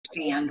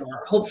understand,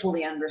 or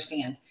hopefully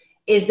understand,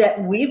 is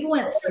that we've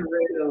went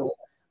through,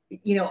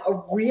 you know,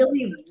 a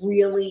really,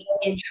 really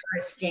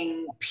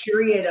interesting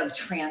period of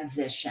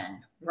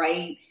transition,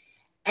 right?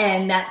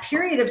 And that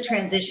period of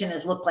transition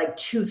has looked like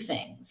two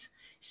things.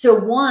 So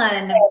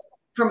one,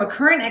 from a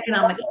current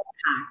economic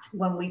impact,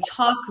 when we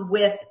talk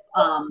with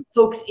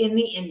folks in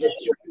the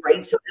industry,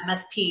 right? So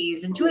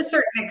MSPs and to a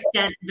certain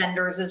extent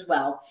vendors as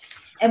well.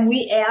 And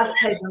we ask,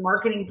 has your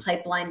marketing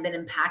pipeline been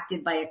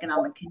impacted by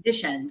economic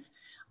conditions?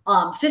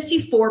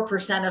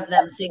 54% of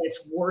them say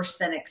it's worse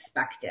than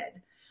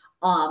expected.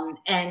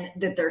 And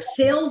that their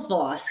sales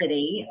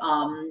velocity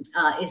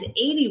is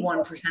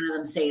 81% of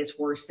them say it's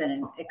worse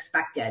than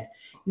expected.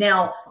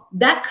 Now,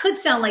 that could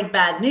sound like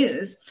bad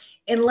news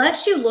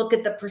unless you look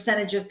at the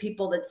percentage of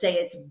people that say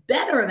it's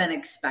better than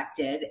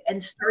expected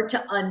and start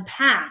to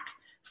unpack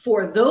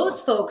for those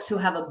folks who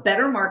have a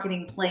better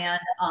marketing plan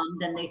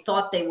than they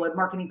thought they would,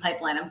 marketing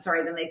pipeline, I'm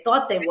sorry, than they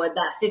thought they would,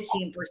 that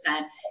 15%,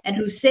 and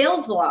whose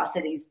sales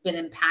velocity has been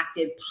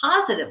impacted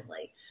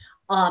positively.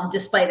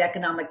 Despite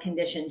economic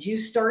conditions, you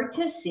start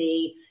to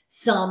see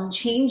some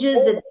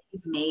changes that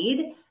they've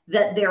made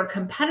that their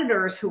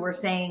competitors who are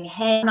saying,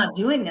 hey, I'm not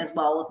doing as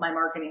well with my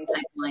marketing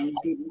pipeline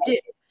didn't do.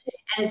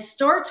 And it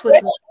starts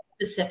with one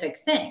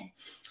specific thing,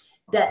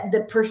 that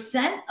the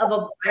percent of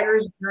a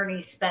buyer's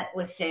journey spent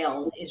with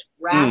sales is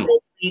rapidly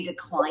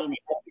declining.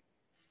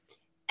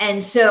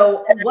 And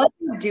so what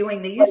they're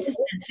doing, they used to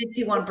spend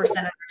 51% of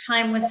their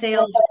time with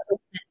sales,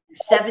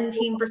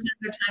 17% of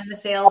their time with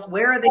sales.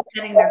 Where are they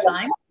spending their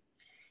time?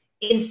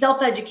 In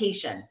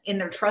self-education, in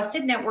their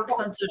trusted networks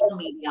on social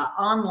media,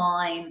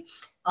 online,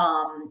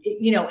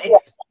 you know,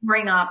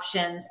 exploring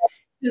options.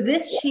 So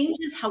this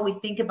changes how we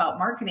think about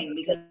marketing,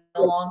 because it's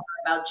no longer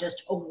about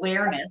just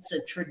awareness,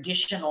 a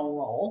traditional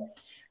role,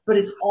 but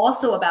it's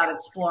also about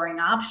exploring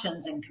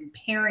options and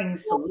comparing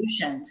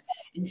solutions.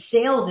 And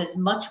sales is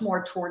much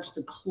more towards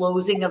the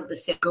closing of the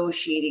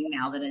negotiating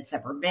now than it's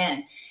ever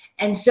been.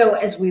 And so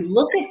as we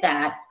look at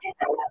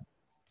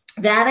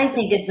that I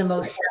think is the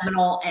most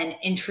seminal and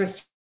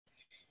interesting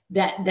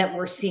that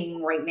we're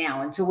seeing right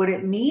now. And so what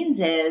it means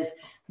is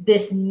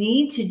this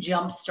need to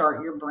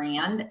jumpstart your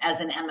brand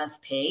as an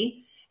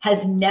MSP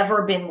has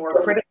never been more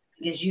critical,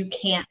 because you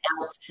can't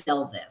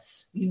outsell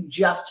this. You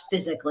just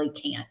physically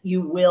can't.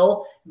 You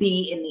will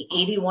be in the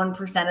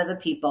 81% of the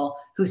people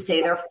who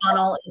say their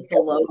funnel is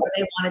below where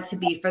they want it to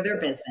be for their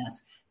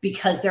business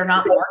because they're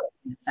not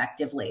marketing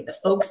effectively. The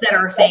folks that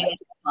are saying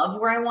it's above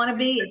where I want to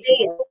be, it's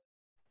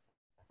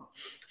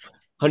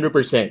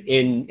 100%.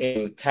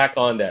 And tack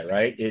on that,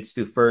 right? It's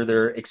to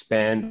further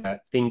expand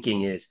that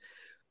thinking is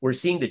we're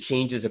seeing the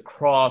changes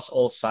across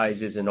all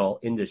sizes and all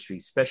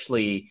industries,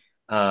 especially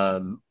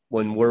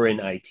when we're in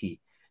IT.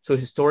 So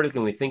historically,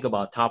 when we think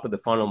about top of the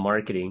funnel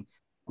marketing,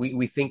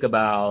 we think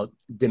about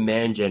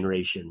demand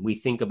generation. We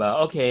think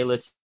about, okay,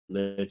 let's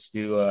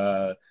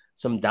do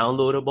some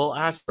downloadable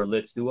apps, or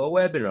let's do a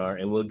webinar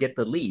and we'll get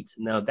the leads.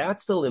 Now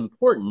that's still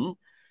important.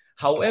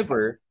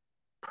 However,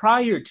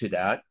 prior to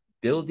that,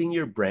 building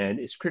your brand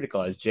is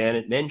critical. As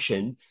Janet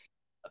mentioned,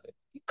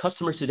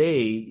 customers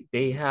today,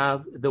 they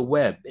have the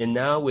web. And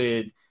now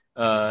with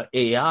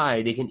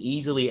AI, they can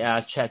easily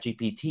ask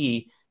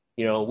ChatGPT,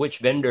 you know, which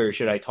vendor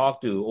should I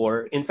talk to?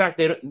 Or in fact,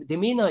 they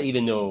may not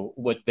even know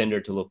what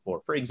vendor to look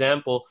for. For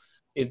example,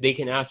 if they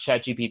can ask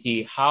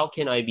ChatGPT, how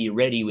can I be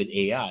ready with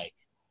AI?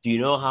 Do you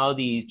know how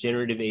these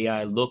generative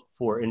AI look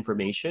for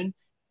information?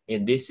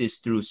 And this is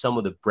through some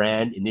of the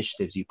brand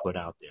initiatives you put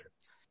out there.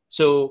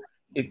 So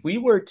if we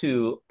were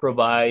to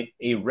provide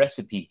a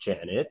recipe,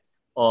 Janet,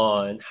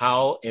 on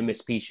how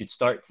MSP should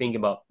start thinking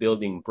about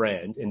building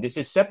brands, and this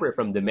is separate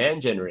from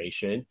demand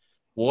generation,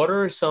 what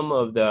are some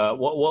of the,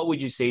 what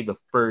would you say the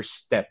first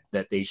step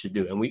that they should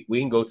do? And we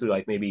can go through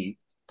like maybe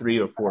 3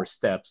 or 4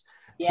 steps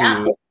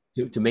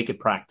to make it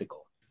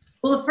practical.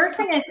 Well, the first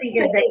thing I think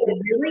is that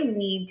you really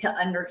need to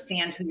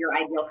understand who your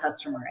ideal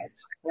customer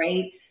is,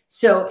 right?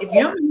 So if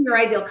you don't know who your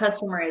ideal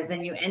customer is,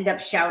 then you end up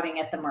shouting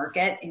at the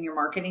market in your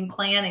marketing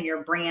plan and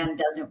your brand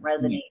doesn't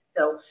resonate.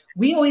 So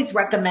we always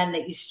recommend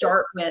that you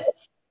start with,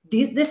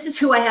 this is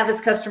who I have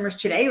as customers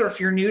today, or if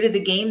you're new to the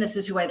game, this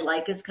is who I'd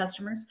like as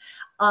customers.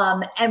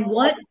 And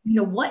what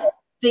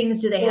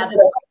things do they have?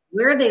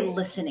 Where are they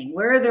listening?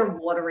 Where are their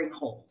watering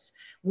holes?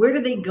 Where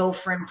do they go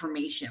for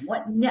information?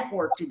 What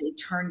network do they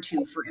turn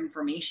to for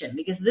information?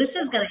 Because this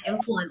is going to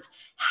influence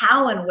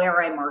how and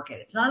where I market.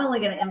 It's not only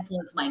going to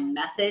influence my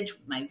message,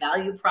 my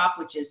value prop,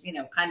 which is,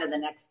 kind of the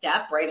next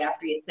step, right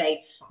after you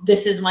say,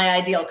 this is my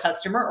ideal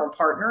customer or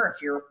partner,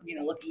 if you're,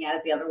 looking at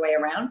it the other way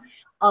around.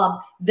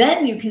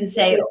 Then you can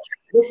say, okay,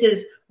 this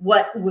is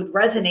what would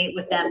resonate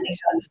with them. These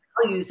are the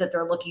values that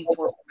they're looking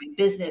for my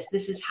business.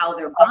 This is how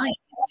they're buying.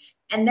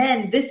 And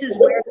then this is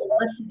where they're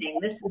listening.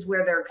 This is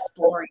where they're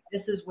exploring.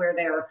 This is where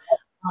they're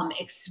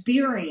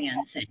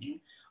experiencing,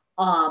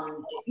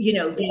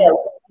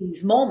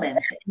 these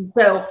moments. And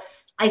so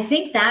I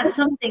think that's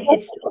something,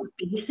 it's so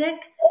basic,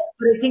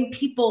 but I think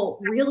people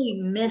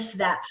really miss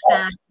that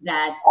fact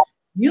that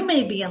You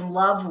may be in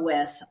love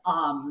with,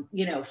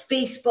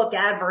 Facebook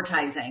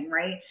advertising,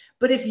 right?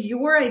 But if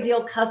your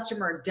ideal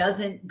customer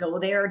doesn't go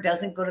there,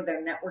 doesn't go to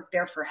their network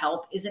there for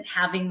help, isn't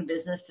having the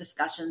business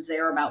discussions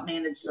there about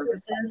managed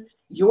services,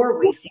 you're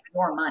wasting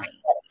more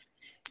money.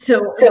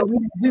 So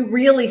we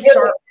really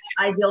start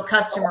with ideal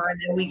customer,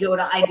 and then we go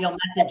to ideal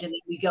message, and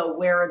then we go,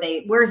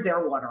 where's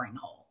their watering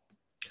hole?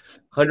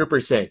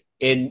 100%.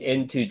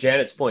 And to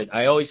Janet's point,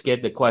 I always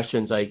get the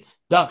questions like,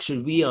 Doc, should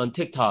we be on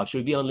TikTok? Should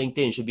we be on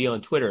LinkedIn? Should we be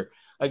on Twitter?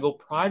 I go,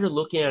 prior to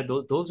looking at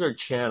those are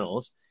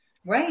channels.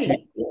 Right.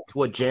 To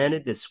what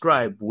Janet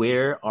described,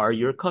 where are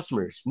your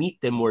customers?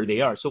 Meet them where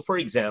they are. So for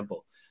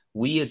example,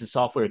 we as a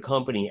software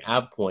company,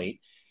 AvePoint,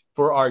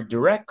 for our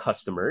direct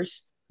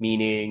customers,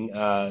 meaning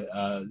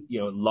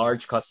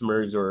large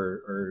customers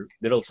or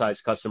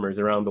middle-sized customers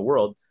around the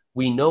world,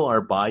 we know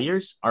our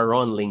buyers are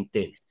on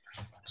LinkedIn.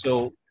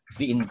 So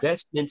the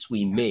investments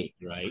we make,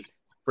 right,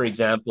 for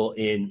example,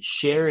 in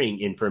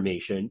sharing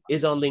information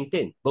is on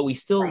LinkedIn, but we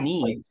still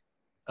need,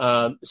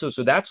 so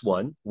that's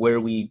one where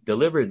we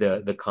deliver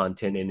the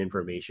content and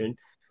information.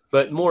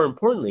 But more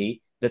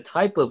importantly, the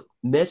type of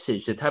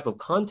message, the type of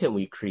content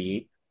we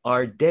create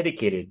are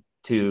dedicated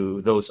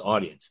to those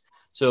audience.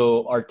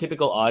 So our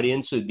typical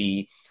audience would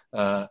be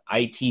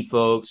IT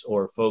folks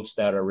or folks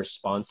that are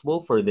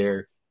responsible for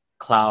their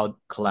cloud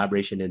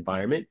collaboration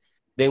environment.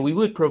 Then we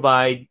would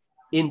provide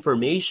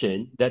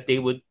information that they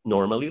would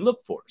normally look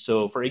for.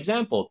 So for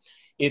example,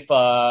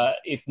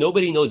 if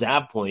nobody knows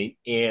AvePoint,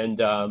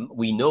 and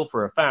we know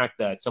for a fact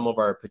that some of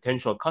our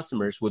potential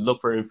customers would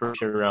look for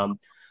information around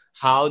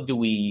how do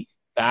we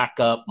back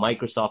up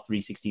Microsoft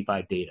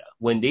 365 data.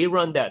 When they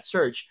run that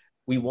search,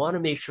 we want to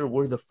make sure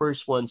we're the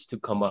first ones to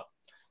come up.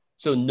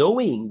 So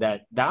knowing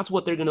that that's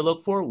what they're going to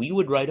look for, we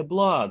would write a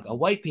blog, a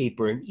white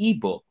paper, an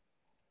ebook.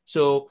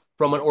 So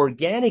from an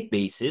organic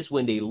basis,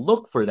 when they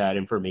look for that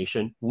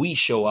information, we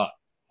show up.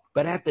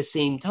 But at the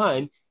same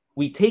time,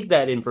 we take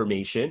that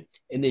information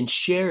and then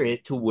share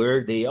it to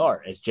where they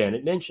are, as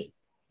Janet mentioned.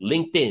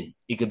 LinkedIn,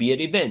 it could be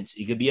at events,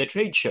 it could be a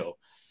trade show.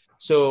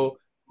 So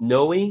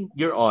knowing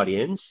your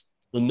audience,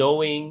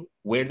 knowing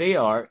where they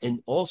are, and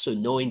also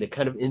knowing the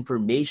kind of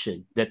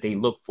information that they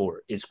look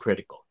for is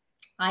critical.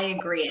 I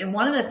agree. And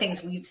one of the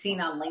things we've seen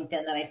on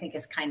LinkedIn that I think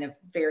is kind of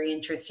very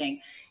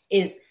interesting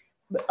is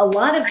a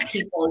lot of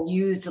people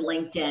used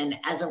LinkedIn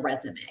as a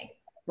resume,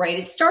 right?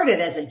 It started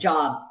as a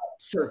job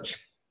search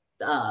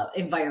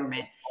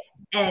environment.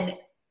 And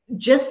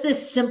just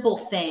this simple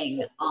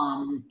thing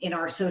in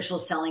our social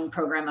selling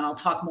program, and I'll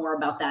talk more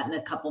about that in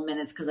a couple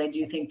minutes because I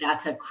do think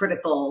that's a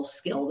critical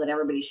skill that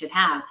everybody should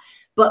have.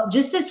 But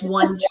just this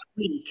one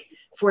tweak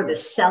for the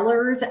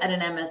sellers at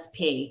an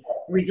MSP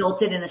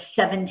resulted in a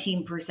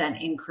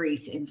 17%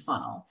 increase in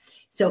funnel.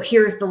 So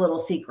here's the little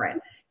secret.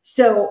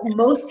 So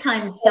most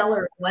times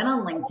sellers went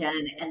on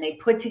LinkedIn and they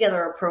put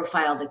together a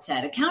profile that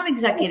said account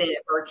executive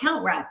or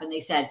account rep, and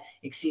they said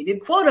exceeded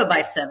quota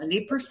by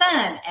 70%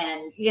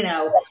 and,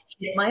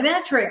 hit my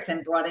metrics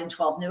and brought in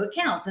 12 new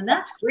accounts. And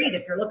that's great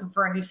if you're looking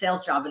for a new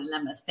sales job at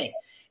an MSP.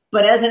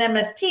 But as an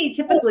MSP,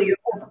 typically you're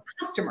looking for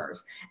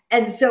customers.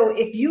 And so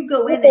if you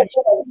go in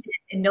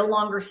and no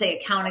longer say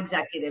account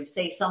executive,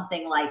 say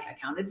something like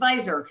account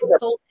advisor,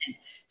 consultant,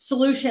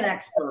 solution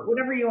expert,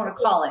 whatever you want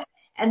to call it,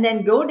 and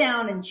then go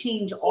down and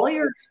change all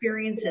your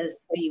experiences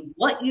to be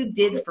what you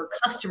did for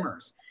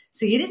customers.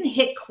 So you didn't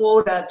hit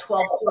quota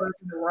 12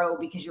 quarters in a row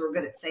because you were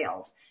good at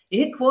sales.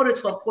 You hit quota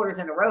 12 quarters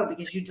in a row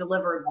because you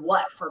delivered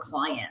what for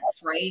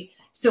clients, right?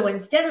 So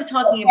instead of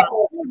talking about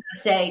quota,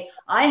 say,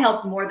 I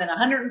helped more than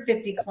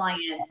 150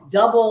 clients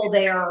double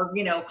their,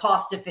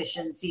 cost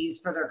efficiencies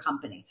for their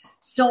company,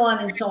 so on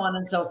and so on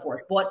and so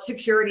forth. Brought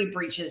security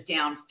breaches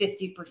down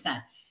 50%.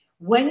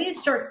 When you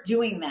start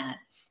doing that,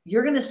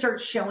 you're going to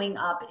start showing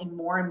up in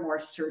more and more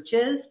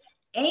searches.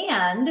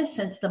 And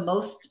since the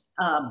most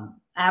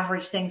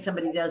average thing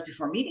somebody does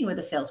before meeting with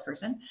a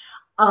salesperson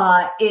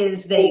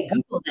is they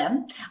Google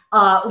them.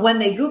 When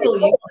they Google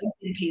you,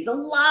 LinkedIn pays a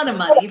lot of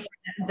money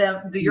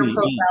for your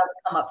profile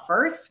to come up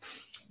first.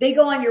 They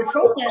go on your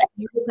profile,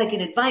 you look like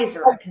an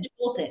advisor, a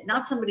consultant,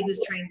 not somebody who's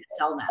trained to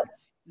sell them.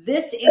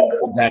 This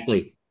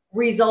exactly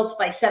results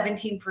by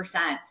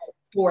 17%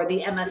 for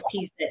the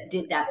MSPs that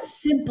did that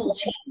simple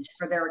change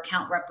for their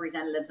account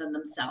representatives and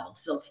themselves.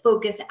 So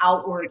focus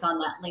outwards on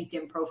that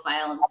LinkedIn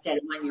profile instead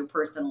of on your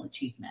personal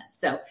achievement.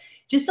 So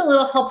just a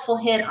little helpful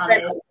hint on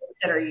those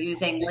that are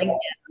using LinkedIn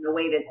on a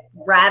way to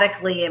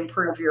radically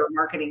improve your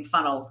marketing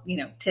funnel,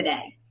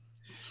 today.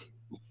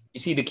 You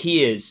see, the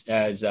key is,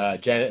 as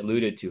Janet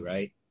alluded to,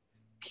 right?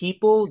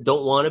 People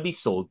don't want to be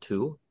sold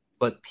to,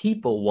 but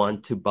people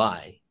want to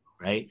buy,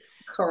 right?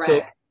 Correct.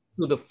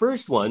 So the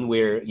first one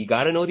where you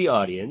got to know the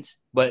audience,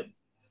 but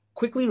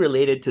quickly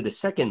related to the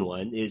second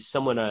one is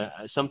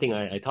something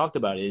I talked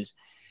about is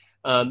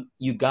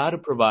you got to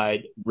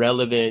provide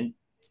relevant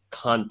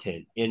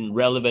content and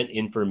relevant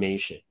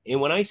information.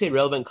 And when I say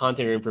relevant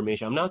content or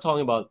information, I'm not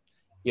talking about,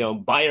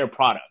 buyer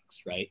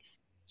products, right?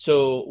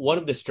 So one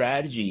of the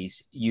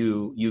strategies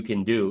you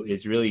can do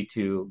is really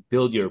to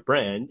build your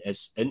brand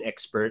as an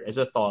expert, as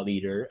a thought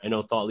leader. I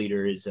know thought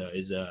leader is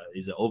an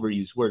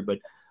overused word,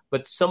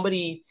 but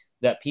somebody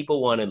that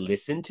people want to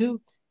listen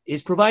to,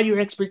 is provide your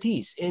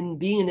expertise. And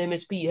being an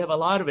MSP, you have a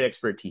lot of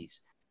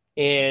expertise.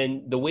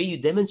 And the way you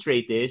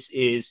demonstrate this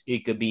is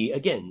it could be,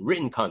 again,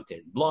 written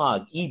content,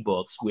 blog,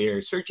 ebooks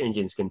where search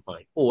engines can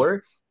find,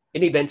 or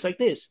in events like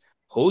this,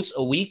 host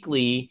a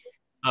weekly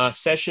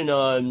session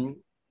on,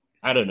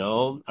 I don't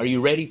know, are you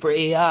ready for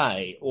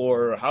AI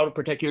or how to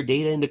protect your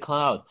data in the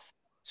cloud?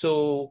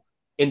 So,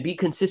 and be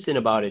consistent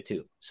about it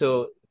too.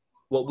 So,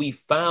 what we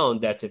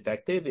found that's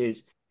effective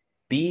is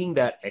being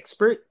that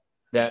expert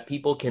that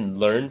people can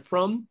learn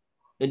from.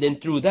 And then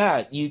through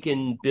that, you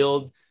can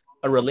build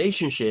a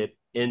relationship.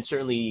 And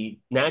certainly,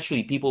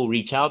 naturally, people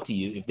reach out to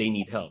you if they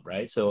need help,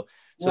 right? So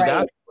Right.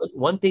 that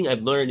one thing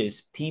I've learned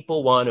is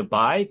people want to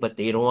buy, but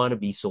they don't want to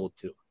be sold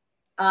to.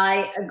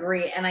 I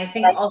agree. And I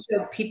think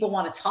also people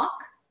want to talk,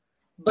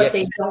 but they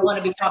Yes. don't want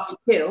to be talked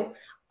to.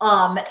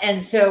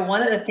 And so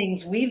one of the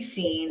things we've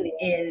seen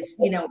is,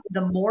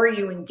 the more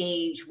you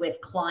engage with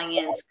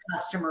clients,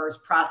 customers,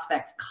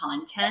 prospects,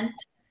 content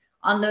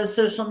on those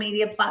social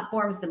media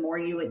platforms, the more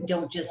you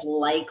don't just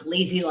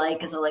lazy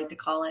like, as I like to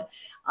call it,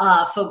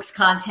 folks'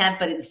 content,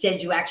 but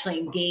instead you actually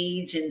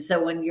engage. And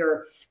so when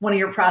one of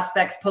your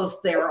prospects posts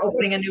they're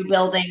opening a new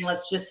building,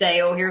 let's just say,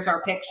 oh, here's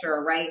our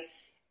picture, right?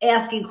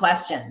 Asking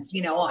questions,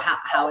 well,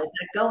 how is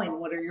that going?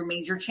 What are your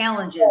major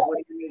challenges? What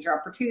are your major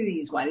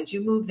opportunities? Why did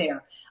you move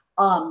there?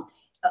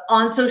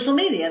 On social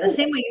media, the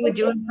same way you would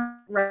do it,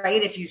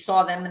 right? If you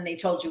saw them and they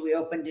told you we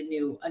opened a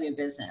new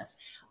business.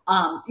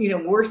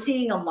 We're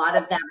seeing a lot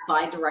of that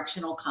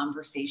bi-directional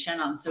conversation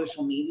on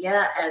social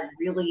media as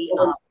really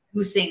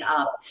boosting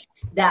up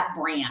that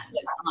brand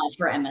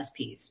for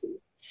MSPs.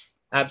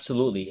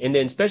 Absolutely. And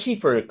then especially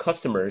for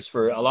customers,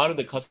 for a lot of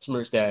the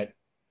customers that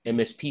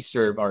MSP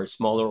serve are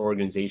smaller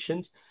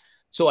organizations.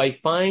 So I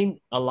find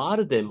a lot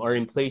of them are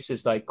in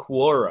places like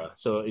Quora.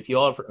 So if you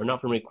all are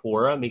not familiar with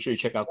Quora, make sure you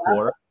check out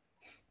Quora.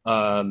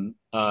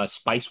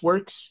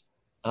 Spiceworks,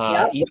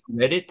 Yep. even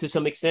Reddit to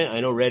some extent. I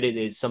know Reddit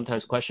is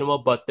sometimes questionable,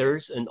 but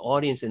there's an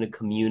audience and a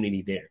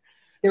community there.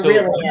 There So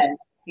really is.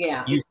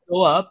 Yeah. you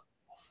show up,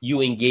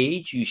 you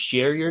engage, you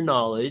share your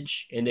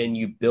knowledge, and then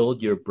you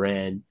build your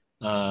brand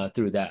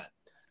through that.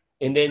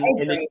 And then, I and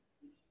then agree.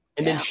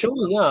 and then Yeah.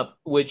 showing up,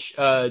 which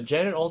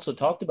Janet also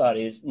talked about,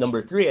 is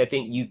number three. I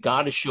think you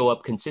got to show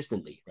up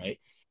consistently, right?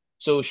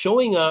 So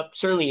showing up,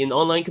 certainly in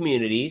online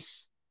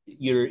communities,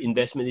 your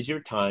investment is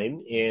your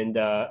time and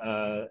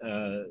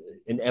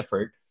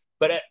effort.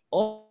 But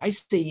I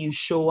say you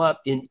show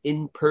up in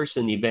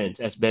in-person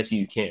events as best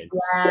you can.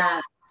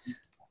 Yes.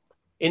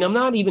 And I'm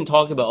not even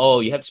talking about,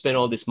 oh, you have to spend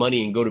all this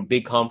money and go to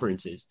big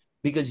conferences,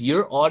 because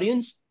your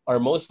audience are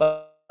most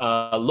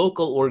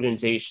local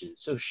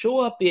organizations. So show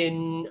up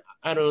in,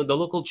 I don't know, the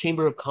local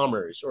chamber of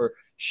commerce, or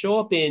show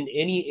up in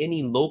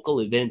any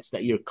local events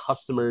that your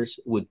customers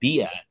would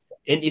be at.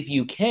 And if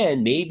you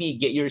can, maybe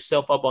get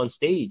yourself up on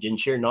stage and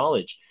share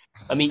knowledge.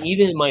 I mean,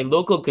 even in my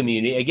local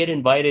community, I get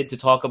invited to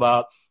talk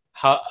about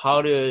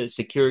how to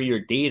secure your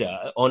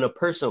data on a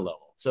personal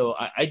level. So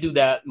I do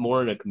that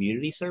more in a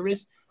community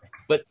service.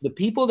 But the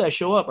people that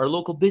show up are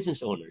local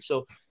business owners.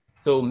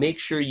 So make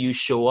sure you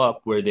show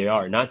up where they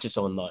are, not just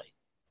online.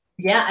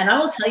 Yeah, and I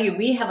will tell you,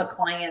 we have a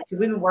client.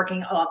 We've been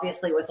working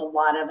obviously with a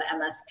lot of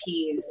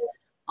MSPs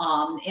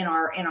in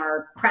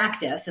our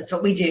practice. That's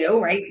what we do,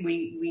 right?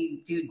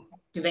 We do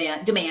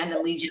demand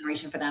and lead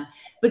generation for them.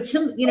 But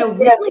some,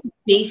 really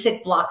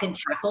basic block and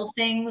tackle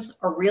things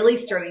are really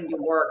starting to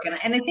work. And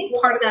I think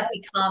part of that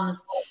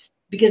becomes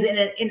because in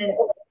a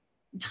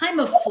time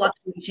of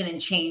fluctuation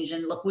and change,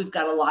 and look, we've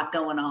got a lot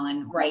going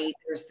on, right?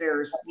 There's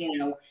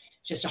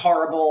just a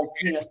horrible,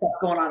 stuff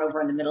going on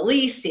over in the Middle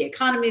East. The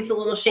economy is a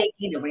little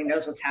shaky. Nobody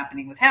knows what's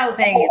happening with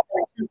housing.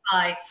 Inflation's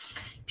high.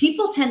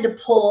 People tend to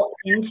pull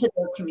into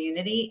their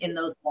community in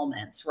those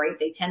moments, right?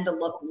 They tend to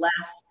look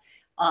less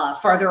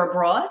farther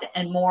abroad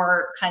and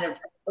more kind of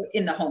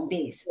in the home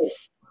base.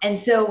 And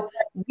so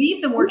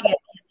we've been working at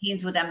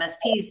campaigns with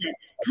MSPs that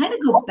kind of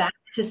go back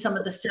to some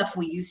of the stuff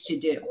we used to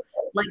do.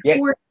 Like,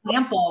 for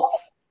example,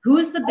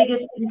 who's the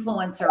biggest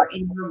influencer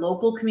in your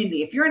local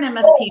community? If you're an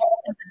MSP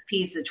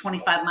is a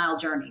 25-mile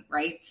journey,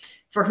 right,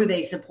 for who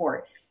they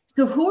support.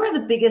 So who are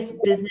the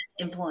biggest business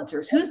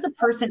influencers? Who's the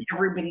person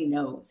everybody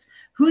knows?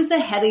 Who's the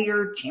head of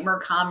your chamber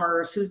of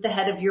commerce? Who's the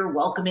head of your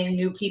welcoming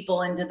new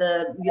people into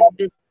the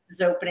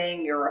business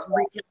opening, your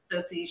retail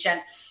association?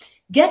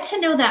 Get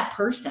to know that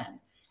person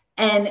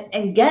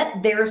and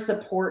get their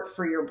support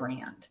for your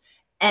brand.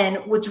 And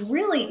what's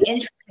really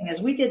interesting is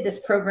we did this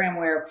program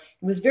where it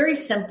was very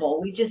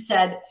simple. We just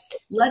said,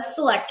 let's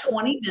select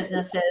 20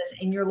 businesses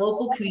in your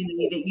local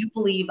community that you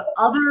believe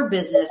other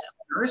business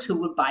owners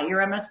who would buy your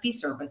MSP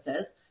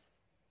services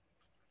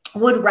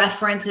would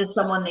reference as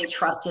someone they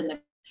trust in.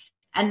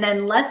 And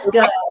then let's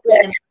go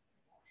and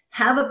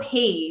have a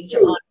page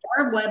on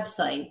our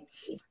website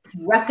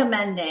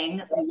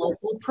recommending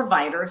local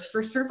providers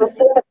for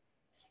services.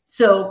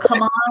 So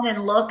come on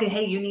and look.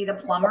 Hey, you need a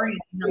plumber, you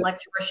need an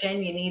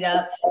electrician, you need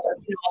a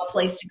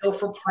place to go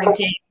for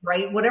printing,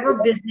 right?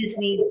 Whatever business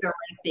needs there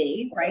might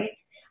be, right?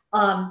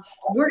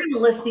 We're going to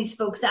list these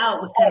folks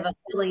out with kind of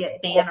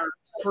affiliate banners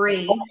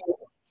free.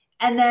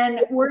 And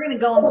then we're going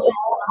to go and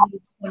call on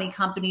these 20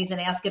 companies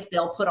and ask if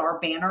they'll put our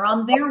banner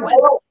on their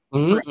website.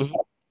 Mm-hmm.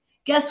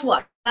 Guess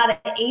what? Got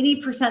an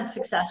 80%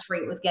 success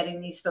rate with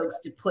getting these folks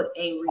to put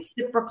a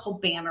reciprocal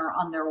banner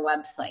on their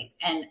website.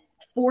 And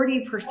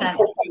 40%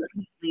 of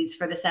leads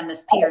for this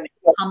MSP are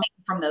coming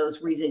from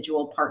those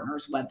residual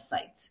partners'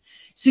 websites.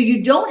 So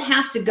you don't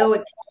have to go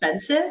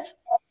expensive.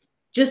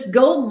 Just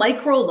go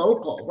micro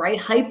local, right?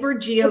 Hyper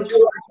geo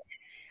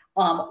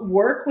target.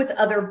 Work with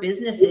other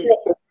businesses in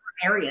your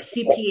area,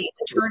 CPA,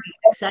 attorneys,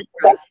 etc.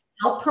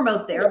 Help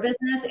promote their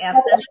business. Ask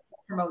them to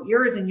promote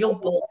yours, and you'll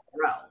both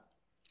grow.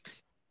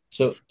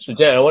 So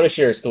Jen, I want to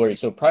share a story.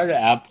 So prior to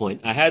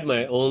AvePoint, I had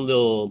my own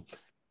little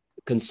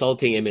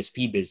consulting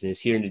MSP business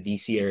here in the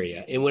DC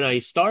area. And when I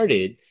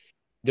started,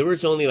 there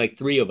was only like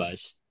 3 of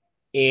us.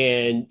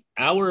 And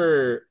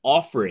our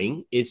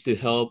offering is to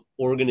help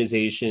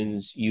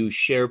organizations use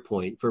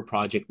SharePoint for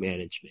project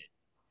management.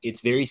 It's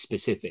very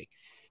specific.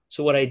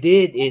 So what I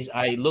did is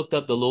I looked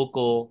up the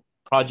local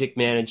project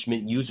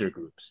management user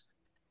groups.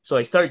 So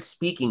I started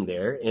speaking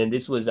there. And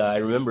this was, I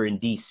remember, in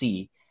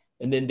DC.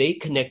 And then they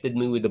connected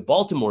me with the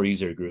Baltimore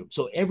user group.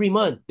 So every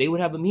month they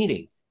would have a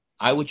meeting.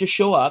 I would just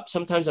show up.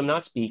 Sometimes I'm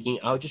not speaking.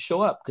 I would just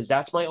show up because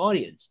that's my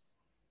audience.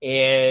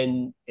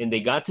 And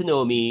they got to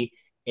know me,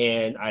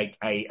 and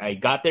I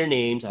got their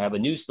names. I have a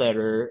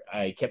newsletter.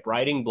 I kept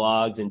writing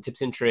blogs and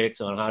tips and tricks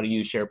on how to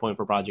use SharePoint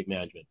for project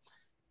management.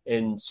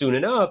 And soon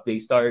enough, they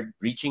started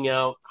reaching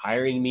out,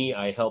 hiring me.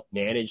 I helped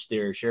manage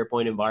their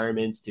SharePoint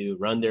environments to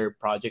run their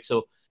projects.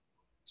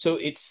 So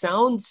it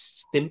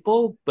sounds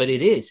simple, but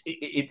it is.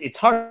 It's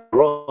hard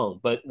wrong,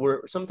 but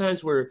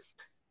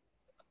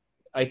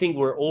I think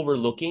we're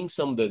overlooking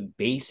some of the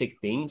basic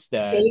things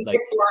that basic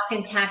block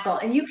and tackle.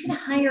 And you can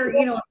hire, if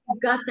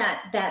you've got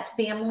that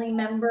family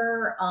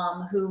member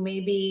who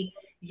maybe,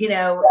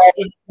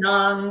 is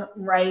young,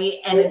 right,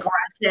 and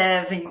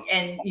aggressive,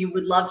 and you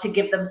would love to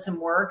give them some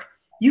work.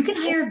 You can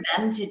hire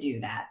them to do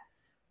that,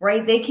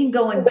 right? They can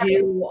go and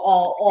do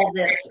all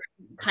this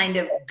kind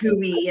of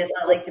gooey, as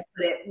I like to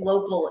put it,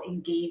 local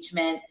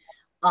engagement.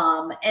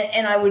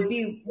 And I would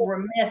be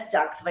remiss,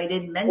 Dux, if I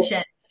didn't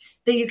mention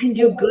that you can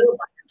do good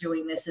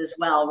doing this as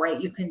well,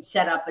 right? You can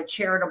set up a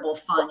charitable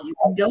fund. You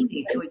can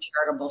donate to a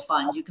charitable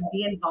fund. You can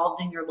be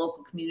involved in your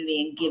local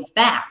community and give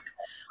back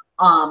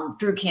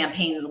through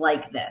campaigns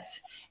like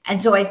this.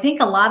 And so I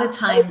think a lot of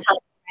times I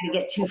try to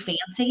get too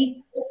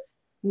fancy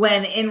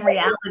when in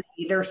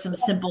reality, there's some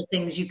simple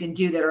things you can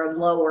do that are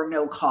low or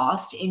no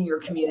cost in your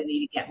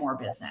community to get more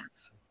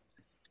business.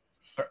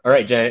 All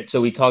right, Janet.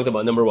 So we talked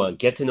about number 1,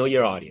 get to know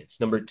your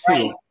audience. Number 2,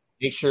 right,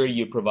 make sure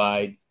you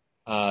provide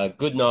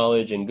good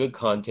knowledge and good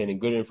content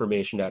and good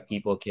information that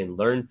people can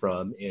learn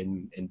from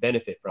and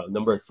benefit from.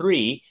 Number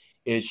 3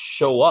 is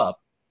show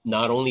up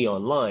not only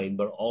online,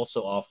 but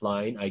also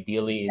offline,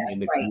 ideally in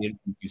the community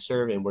you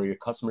serve and where your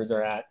customers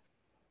are at.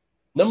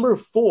 Number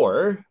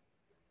 4,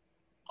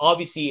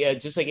 obviously,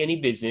 just like any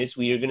business,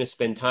 we are going to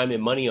spend time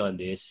and money on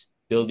this,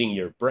 building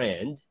your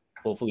brand,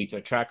 hopefully to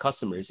attract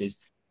customers, is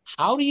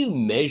how do you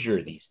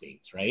measure these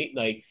things, right?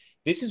 Like,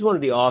 this is one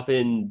of the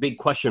often big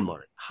question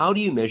mark. How do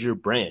you measure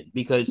brand?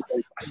 Because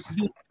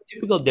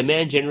typical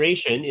demand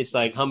generation is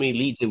like, how many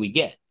leads did we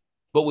get?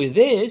 But with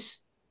this,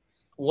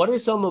 what are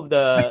some of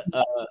the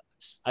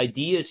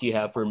ideas you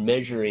have for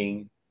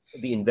measuring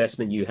the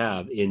investment you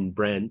have in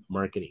brand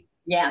marketing?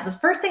 Yeah, the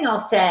first thing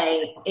I'll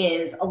say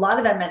is a lot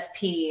of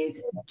MSPs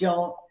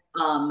don't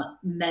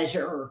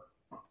measure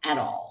at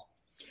all.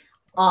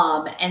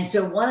 And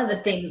so one of the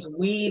things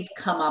we've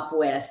come up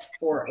with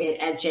for it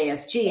at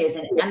JSG is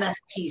an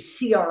MSP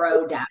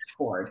CRO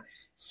dashboard.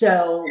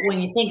 So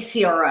when you think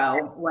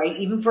CRO, right,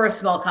 even for a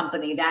small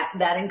company,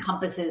 that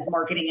encompasses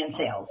marketing and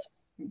sales,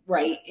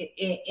 right,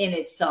 in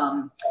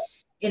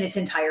its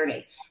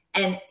entirety.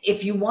 And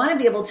if you want to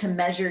be able to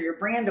measure your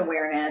brand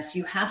awareness,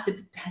 you have to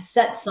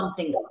set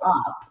something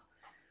up,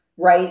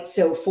 right?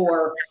 So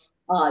for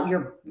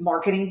your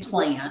marketing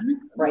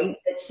plan, right,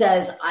 that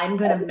says, I'm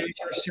going to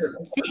measure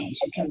certain things.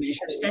 You can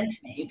measure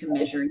sentiment. You can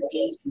measure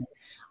engagement.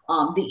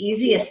 The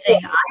easiest thing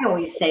I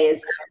always say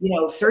is,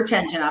 search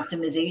engine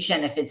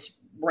optimization, if it's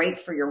right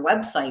for your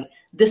website,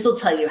 this will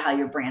tell you how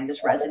your brand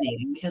is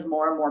resonating because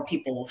more and more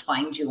people will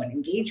find you and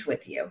engage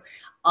with you.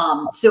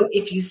 So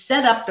if you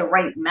set up the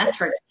right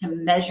metrics to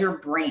measure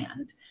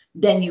brand,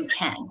 then you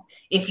can.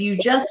 If you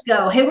just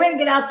go, hey, we're going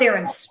to get out there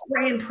and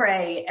spray and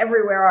pray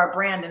everywhere our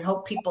brand and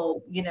hope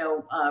people,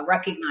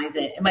 recognize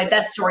it. And my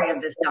best story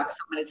of this, Doc, so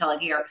I'm going to tell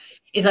it here,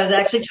 is I was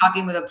actually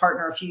talking with a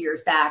partner a few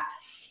years back.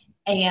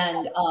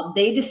 And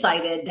they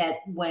decided that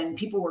when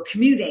people were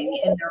commuting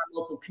in their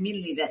local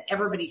community, that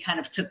everybody kind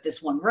of took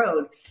this one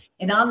road.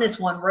 And on this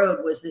one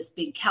road was this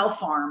big cow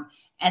farm,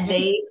 and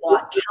they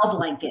bought cow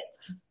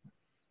blankets.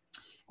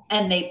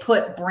 And they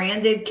put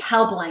branded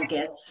cow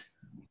blankets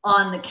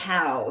on the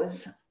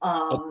cows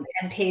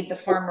and paid the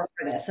farmer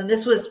for this. And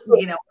this was,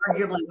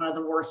 arguably one of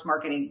the worst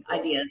marketing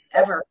ideas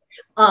ever,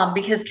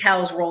 because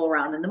cows roll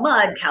around in the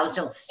mud. Cows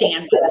don't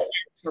stand by the fence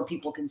where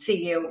people can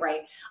see you,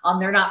 right?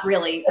 They're not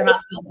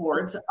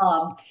billboards.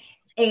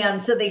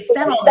 And so they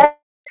spent all that,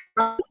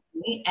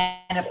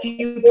 and a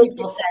few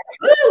people said,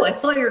 "Oh, I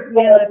saw your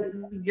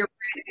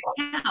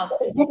cow,"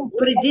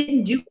 but it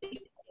didn't do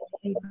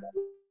anything.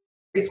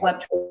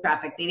 Web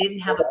traffic. They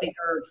didn't have a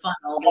bigger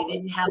funnel. They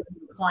didn't have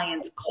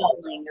clients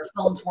calling. Their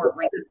phones weren't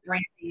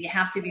ringing. You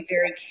have to be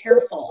very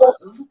careful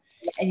of,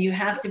 and you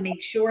have to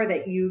make sure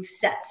that you've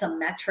set some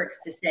metrics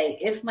to say,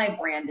 if my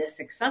brand is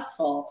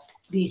successful,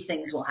 these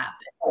things will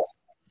happen.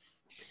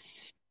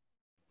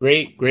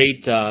 Great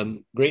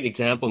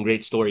example and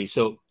great story.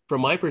 So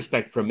from my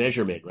perspective, from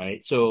measurement,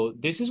 right? So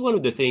this is one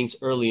of the things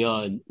early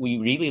on, we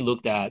really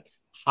looked at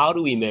how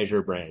do we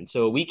measure brand?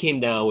 So we came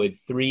down with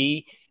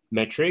 3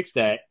 metrics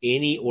that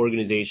any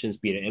organizations,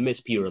 be it an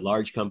MSP or a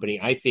large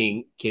company, I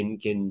think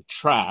can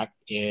track,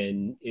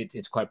 and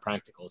it's quite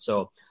practical.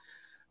 So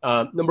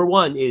number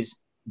 1 is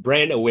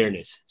brand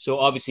awareness. So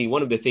obviously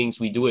one of the things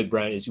we do at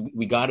brand is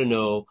we got to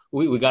know,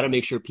 we got to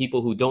make sure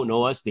people who don't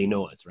know us, they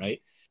know us,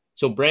 right?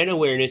 So brand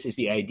awareness is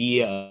the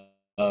idea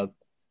of,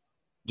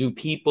 do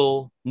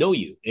people know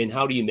you? And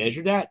how do you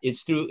measure that?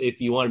 It's through, if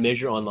you want to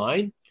measure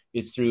online,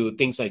 it's through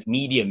things like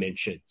media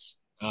mentions.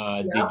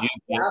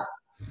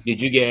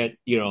 Did you get,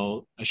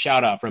 a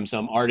shout out from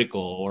some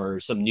article or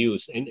some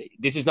news? And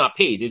this is not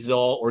paid. This is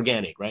all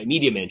organic, right?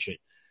 Media mention.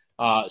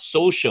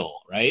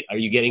 Social, right? Are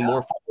you getting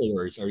more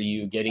followers? Are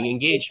you getting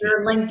engagement?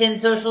 Your LinkedIn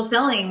social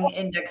selling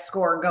index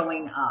score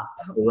going up.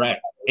 Right.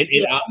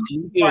 And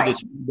I'll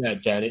describe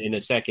that, Janet, in a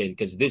second,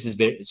 because this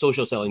is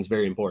social selling is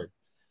very important.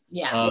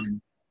 Yes.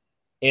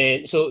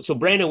 And so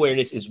brand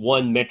awareness is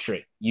one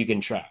metric you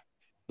can track.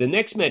 The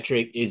next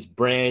metric is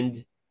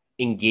brand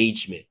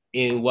engagement.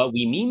 And what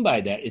we mean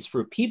by that is,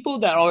 for people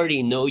that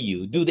already know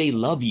you, do they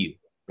love you,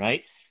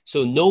 right?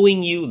 So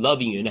knowing you,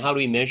 loving you. And how do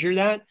we measure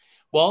that?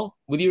 Well,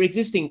 with your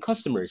existing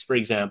customers, for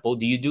example,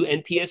 do you do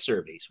NPS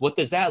surveys? What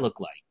does that look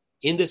like?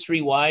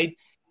 Industry-wide,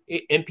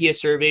 NPS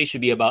survey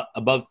should be about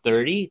above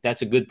 30.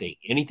 That's a good thing.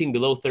 Anything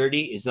below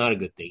 30 is not a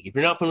good thing. If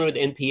you're not familiar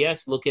with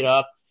NPS, look it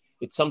up.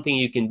 It's something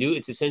you can do.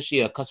 It's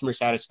essentially a customer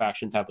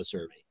satisfaction type of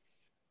survey.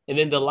 And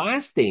then the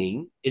last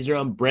thing is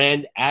around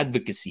brand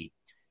advocacy.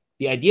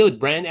 The idea with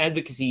brand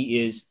advocacy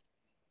is,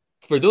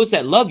 for those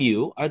that love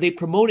you, are they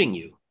promoting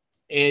you?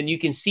 And you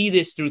can see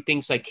this through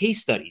things like case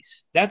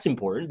studies. That's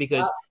important,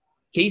 because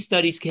case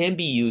studies can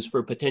be used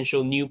for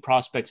potential new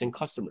prospects and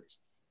customers.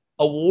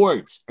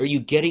 Awards. Are you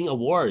getting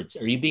awards?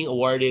 Are you being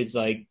awarded,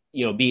 like,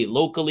 be it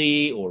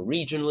locally or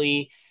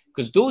regionally?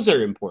 Because those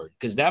are important,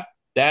 because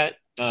that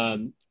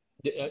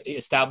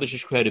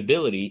establishes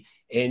credibility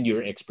and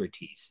your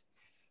expertise.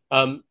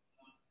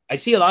 I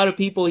see a lot of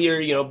people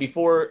here,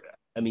 before,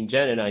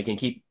 Jen and I can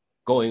keep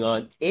going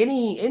on.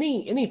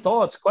 Any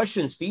thoughts,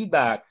 questions,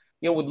 feedback?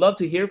 Would love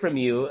to hear from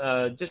you.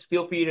 Just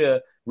feel free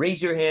to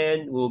raise your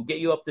hand. We'll get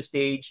you up the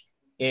stage.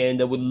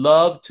 And I would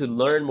love to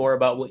learn more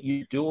about what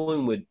you're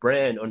doing with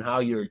brand, on how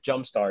you're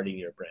jumpstarting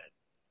your brand.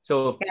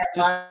 So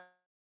I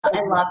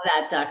love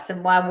that, Dux.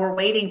 And while we're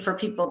waiting for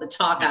people to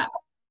talk,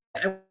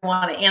 I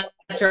want to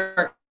answer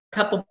a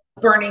couple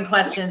burning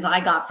questions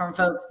I got from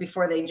folks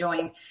before they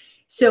joined.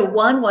 So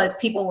one was,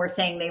 people were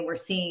saying they were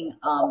seeing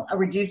a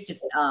reduced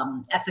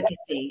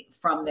efficacy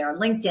from their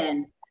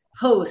LinkedIn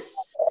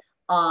posts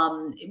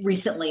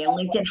recently, and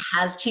LinkedIn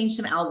has changed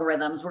some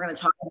algorithms. We're going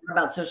to talk more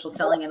about social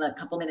selling in a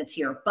couple minutes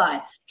here,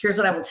 but here's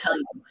what I will tell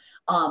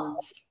you.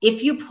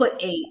 If you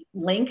put a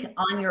link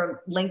on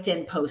your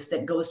LinkedIn post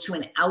that goes to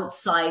an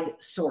outside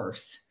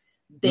source,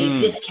 they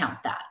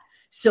discount that.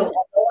 So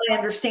although I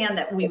understand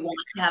that we want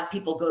to have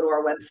people go to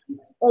our website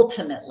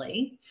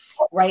ultimately,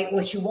 right?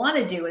 What you want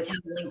to do is have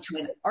a link to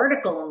an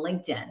article on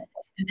LinkedIn,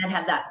 and then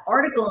have that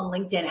article on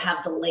LinkedIn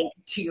have the link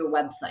to your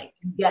website.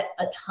 You get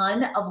a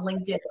ton of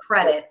LinkedIn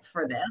credit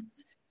for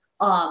this.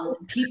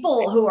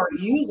 People who are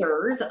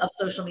users of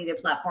social media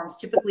platforms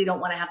typically don't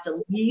want to have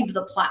to leave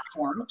the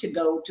platform to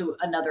go to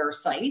another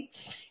site.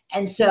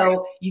 And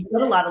so you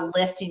get a lot of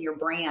lift in your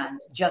brand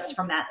just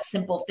from that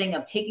simple thing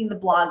of taking the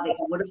blog that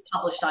you would have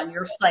published on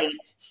your site,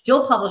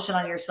 still publish it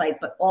on your site,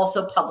 but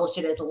also publish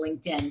it as a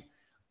LinkedIn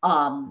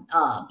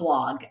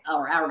blog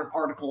or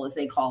article, as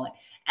they call it.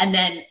 And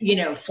then,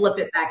 flip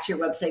it back to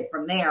your website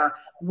from there.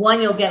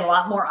 One, you'll get a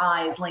lot more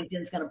eyes.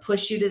 LinkedIn's going to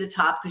push you to the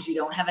top because you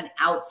don't have an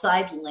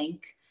outside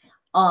link.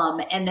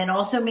 And then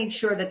also make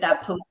sure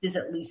that post is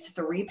at least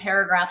 3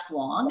 paragraphs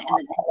long, and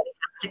then somebody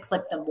has to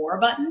click the more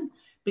button,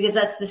 because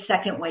that's the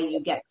second way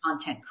you get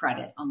content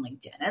credit on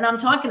LinkedIn. And I'm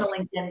talking to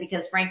LinkedIn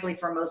because, frankly,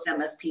 for most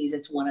MSPs,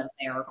 it's one of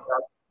their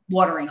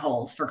watering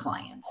holes for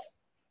clients.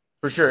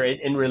 For sure.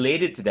 And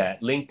related to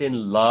that, LinkedIn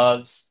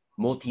loves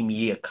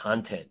multimedia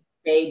content.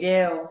 They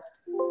do.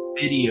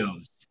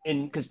 Videos.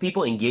 And because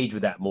people engage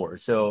with that more.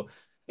 So,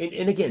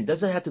 and again, it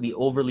doesn't have to be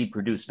overly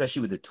produced,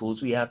 especially with the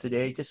tools we have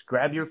today. Just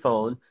grab your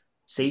phone,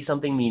 say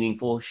something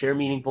meaningful, share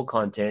meaningful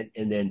content,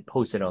 and then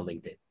post it on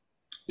LinkedIn.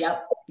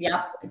 Yep.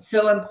 Yep. It's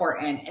so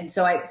important. And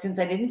so since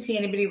I didn't see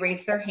anybody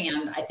raise their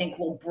hand, I think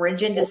we'll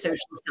bridge into social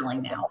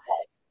selling now.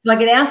 So I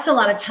get asked a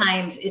lot of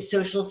times, is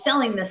social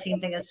selling the same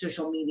thing as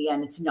social media?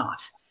 And it's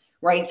not,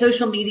 right?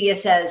 Social media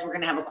says we're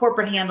going to have a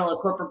corporate handle, a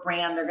corporate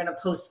brand. They're going to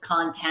post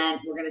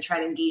content. We're going to try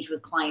to engage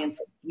with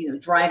clients,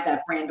 drive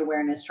that brand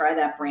awareness, drive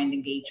that brand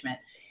engagement.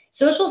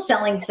 Social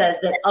selling says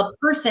that a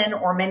person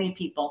or many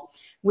people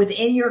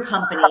within your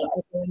company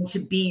are going to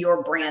be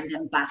your brand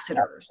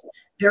ambassadors.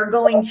 They're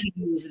going to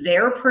use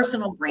their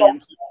personal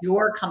brand,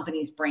 your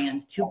company's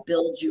brand, to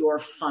build your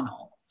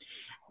funnel.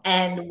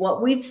 And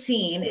what we've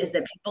seen is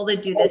that people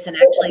that do this, and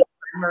actually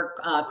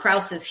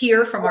Kraus is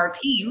here from our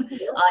team.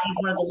 He's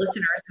one of the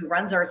listeners who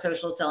runs our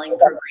social selling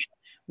program.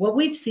 What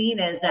we've seen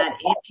is that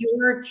if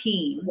your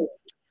team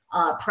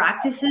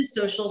practices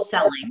social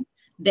selling,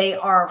 they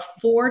are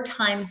 4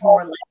 times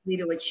more likely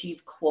to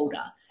achieve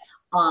quota.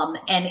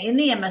 And in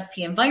the MSP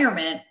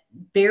environment,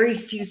 very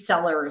few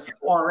sellers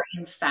are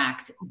in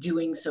fact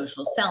doing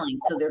social selling.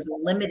 So there's a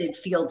limited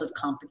field of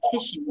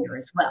competition here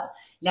as well.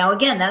 Now,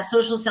 again, that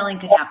social selling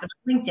could happen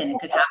on LinkedIn. It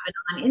could happen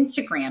on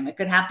Instagram. It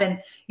could happen,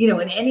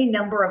 in any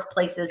number of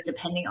places,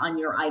 depending on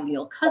your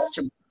ideal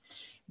customer.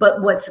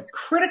 But what's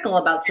critical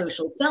about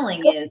social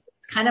selling is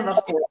it's kind of a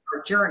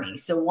 4-part journey.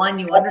 So one,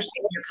 you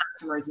understand your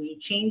customers and you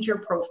change your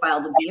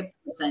profile to be a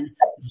person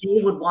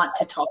they would want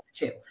to talk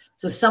to.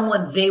 So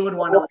someone they would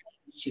want to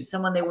engage to,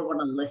 someone they would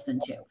want to listen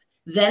to.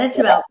 Then it's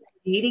about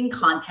creating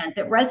content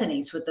that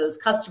resonates with those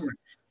customers.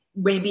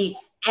 Maybe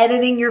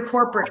editing your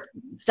corporate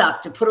stuff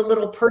to put a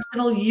little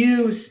personal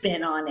you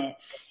spin on it.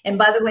 And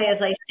by the way,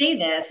 as I say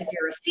this, if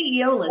you're a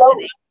CEO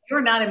listening, you're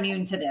not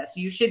immune to this.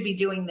 You should be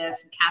doing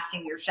this,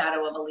 casting your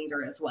shadow of a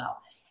leader as well.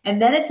 And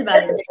then it's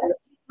about engaging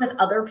with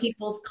other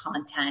people's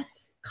content,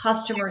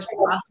 customers,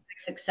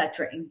 prospects,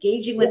 etc.,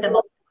 engaging with them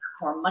on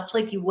the platform, much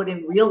like you would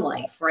in real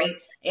life, right?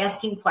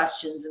 Asking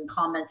questions and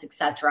comments,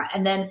 etc.,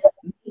 and then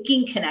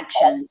making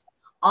connections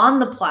on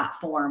the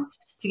platform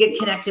to get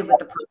connected with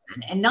the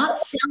person and not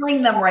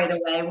selling them right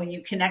away when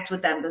you connect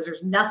with them, because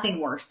there's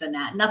nothing worse than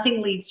that.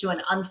 Nothing leads to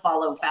an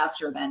unfollow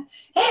faster than,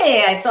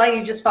 hey, I saw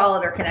you just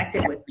followed or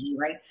connected with me,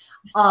 right?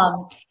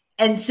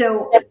 And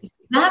so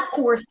that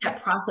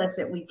 4-step process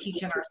that we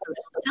teach in our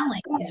social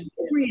selling is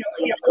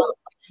really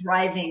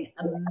driving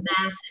a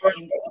massive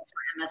increase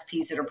for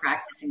MSPs that are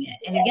practicing it.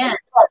 And again,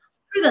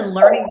 other than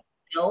learning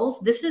skills,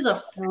 this is a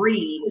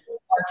free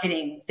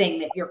marketing thing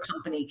that your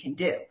company can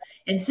do.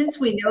 And since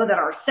we know that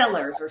our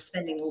sellers are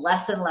spending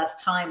less and less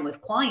time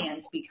with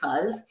clients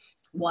because,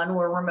 one,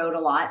 we're remote a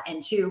lot,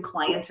 and 2,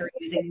 clients are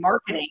using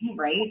marketing,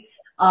 right,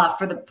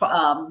 for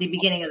the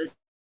beginning of the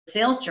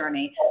sales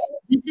journey,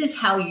 this is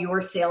how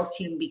your sales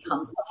team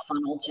becomes a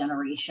funnel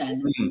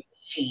generation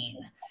machine.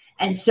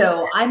 And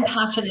so I'm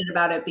passionate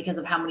about it because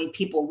of how many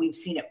people we've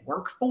seen it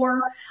work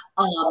for.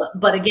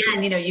 But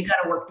again, you got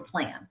to work the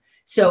plan.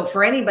 So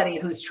for anybody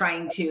who's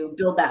trying to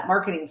build that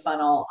marketing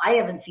funnel, I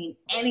haven't seen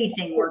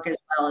anything work as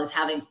well as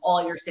having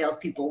all your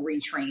salespeople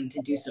retrained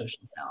to do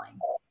social selling.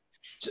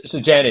 So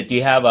Janet, do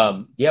you have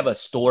a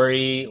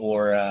story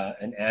or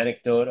an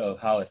anecdote of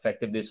how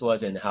effective this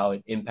was and how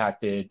it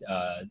impacted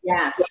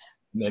Yes.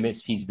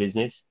 MSP's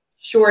business?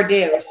 Sure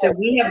do. So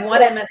we have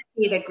one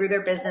MSP that grew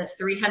their business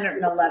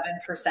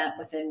 311%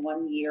 within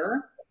 1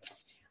 year.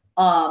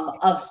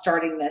 Of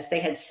starting this.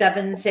 They had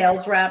 7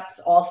 sales reps.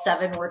 All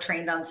 7 were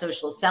trained on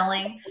social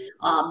selling.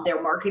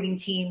 Their marketing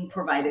team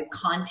provided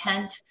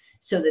content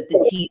so that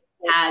the team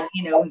had,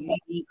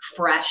 unique,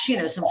 fresh,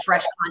 some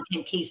fresh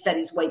content, case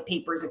studies, white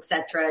papers,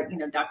 etc.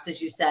 Docs,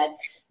 as you said,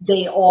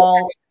 they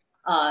all,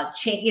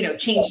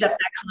 changed up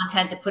that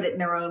content to put it in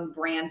their own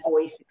brand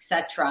voice,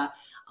 etc.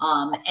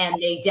 And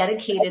they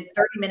dedicated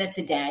 30 minutes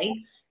a day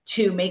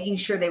to making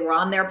sure they were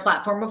on their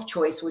platform of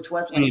choice, which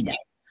was LinkedIn.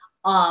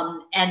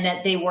 And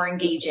that they were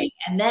engaging.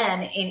 And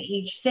then in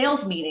each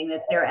sales meeting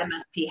that their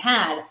MSP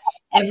had,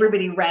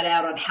 everybody read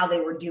out on how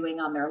they were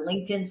doing on their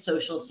LinkedIn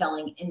social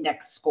selling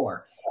index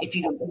score. If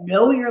you don't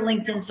know your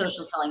LinkedIn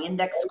social selling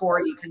index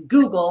score, you can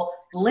Google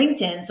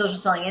LinkedIn social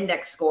selling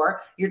index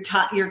score. You're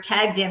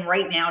tagged in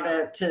right now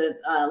to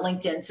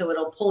LinkedIn. So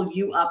it'll pull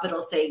you up.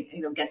 It'll say,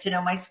 get to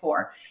know my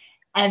score.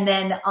 And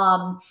then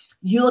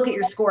you look at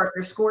your score. If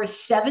your score is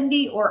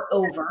 70 or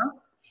over,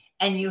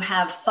 and you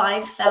have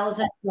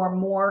 5,000 or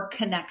more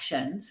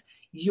connections,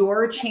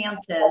 your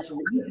chances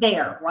right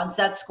there, once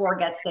that score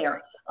gets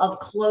there, of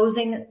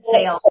closing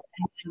sales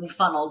in the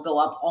funnel go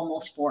up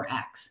almost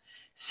 4x.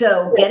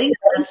 So getting to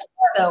that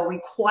score, though,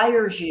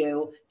 requires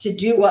you to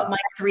do what my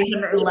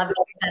 311%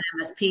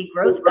 MSP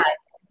growth guide,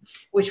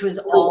 which was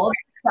all of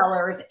the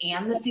sellers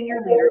and the senior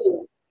leaders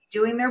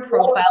doing their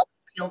profile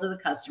appeal to the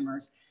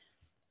customers,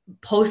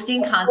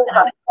 posting content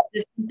on a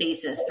consistent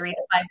basis, 3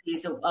 to 5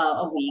 days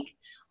a week,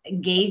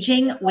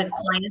 engaging with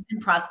clients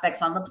and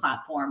prospects on the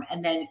platform,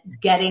 and then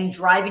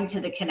driving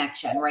to the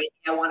connection, right?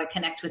 I want to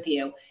connect with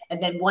you.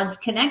 And then once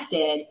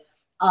connected,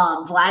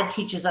 Vlad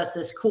teaches us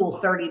this cool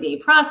 30-day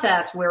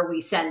process where we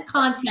send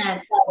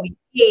content, we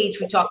engage,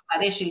 we talk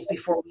about issues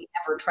before we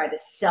ever try to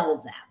sell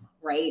them,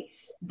 right?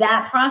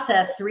 That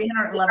process,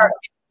 311%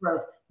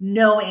 growth,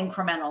 no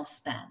incremental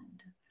spend.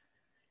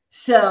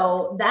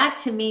 So that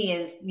to me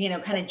is,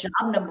 kind of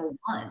job number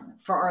one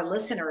for our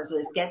listeners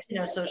is get to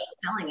know social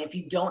selling. If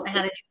you don't know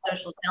how to do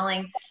social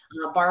selling,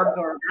 Barb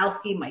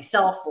Gorgowski,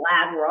 myself,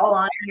 Vlad, we're all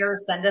on here.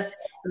 Go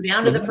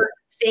down to the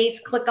person's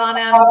face, click on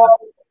them,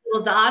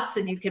 little dots,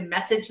 and you can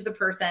message the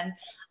person,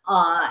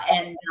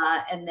 and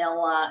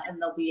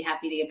they'll be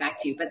happy to get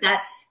back to you. But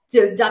that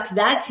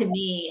to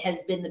me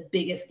has been the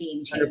biggest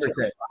game changer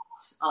for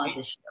us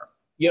this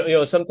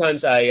year.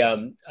 Sometimes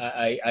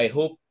I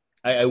hope.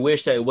 I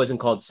wish that it wasn't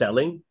called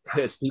selling,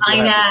 because people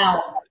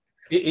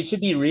it should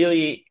be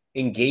really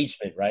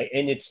engagement, right?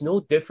 And it's no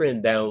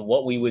different than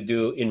what we would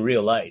do in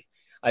real life.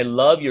 I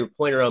love your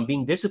point around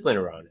being disciplined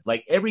around it.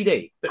 Like every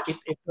day,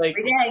 it's like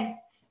every day.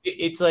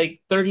 It's like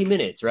 30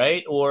 minutes,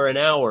 right? Or an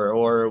hour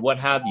or what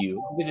have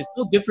you, because it's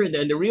no different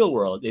than the real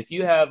world. If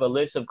you have a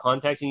list of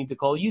contacts you need to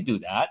call, you do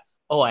that.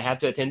 Oh, I have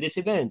to attend this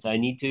event. I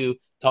need to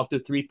talk to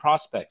 3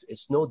 prospects.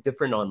 It's no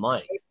different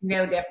online. It's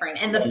no different.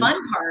 And the fun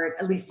part,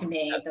 at least to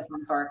me, the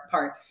fun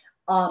part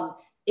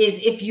is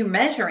if you're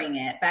measuring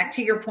it, back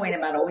to your point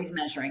about always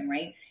measuring,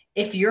 right?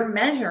 If you're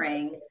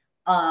measuring,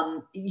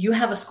 you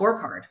have a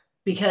scorecard,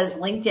 because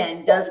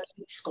LinkedIn does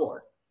keep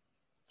score.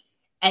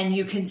 And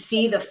you can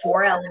see the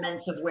 4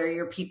 elements of where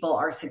your people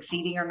are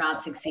succeeding or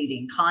not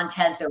succeeding: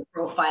 content, their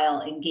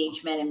profile,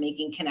 engagement, and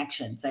making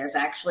connections.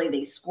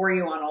 They score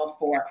you on all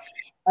 4.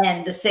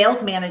 And the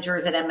sales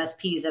managers at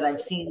MSPs that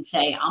I've seen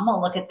say, I'm going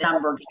to look at the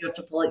number, because you have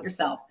to pull it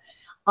yourself.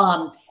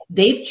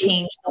 They've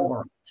changed the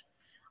world.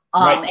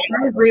 Right. And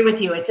I agree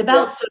with you. It's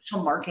about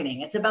social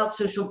marketing. It's about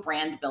social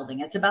brand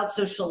building. It's about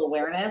social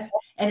awareness,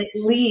 and it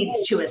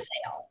leads to a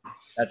sale.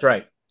 That's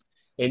right.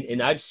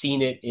 And I've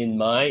seen it in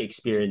my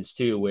experience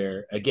too,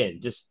 where again,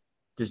 just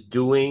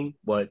doing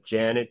what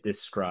Janet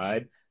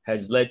described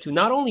has led to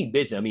not only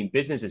business. I mean,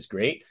 business is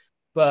great,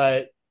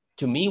 but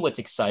to me, what's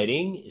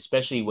exciting,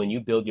 especially when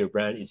you build your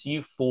brand, is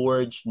you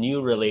forge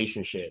new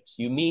relationships.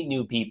 You meet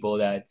new people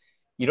that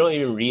you don't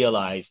even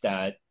realize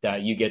that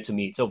you get to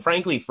meet. So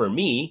frankly, for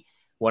me,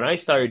 when I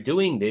started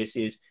doing this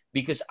is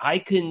because I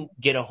can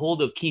get a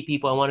hold of key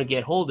people I want to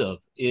get hold of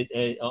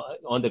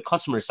on the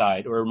customer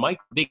side or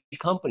big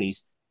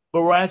companies.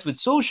 But whereas with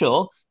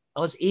social, I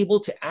was able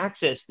to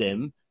access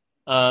them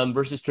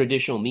versus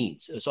traditional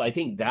means. So I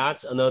think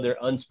that's another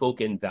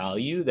unspoken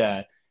value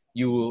that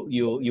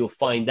you'll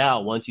find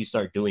out once you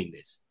start doing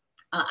this.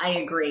 I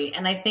agree.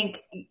 And I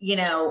think,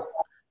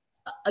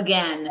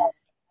 again,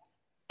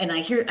 and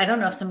I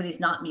don't know if somebody's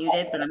not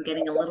muted, but I'm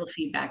getting a little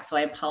feedback, so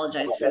I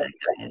apologize for that,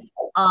 guys.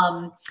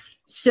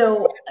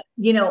 So,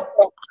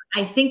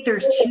 I think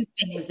there's 2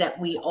 things that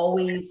we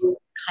always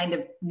kind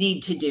of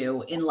need to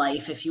do in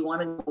life if you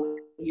want to grow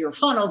your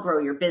funnel, grow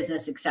your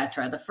business,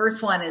 etc. The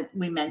first one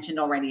we mentioned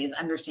already is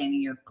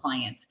understanding your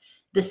clients.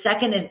 The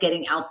second is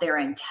getting out there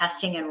and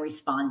testing and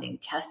responding,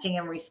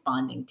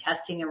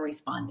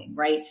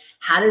 right?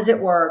 How does it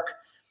work?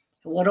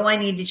 What do I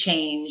need to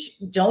change?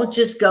 Don't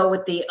just go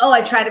with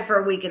I tried it for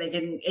a week and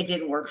it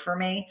didn't work for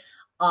me.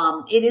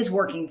 It is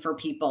working for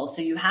people.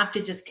 So you have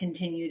to just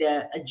continue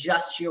to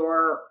adjust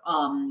your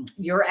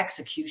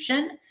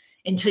execution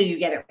until you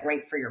get it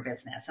right for your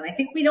business. And I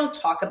think we don't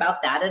talk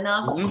about that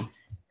enough,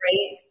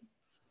 right?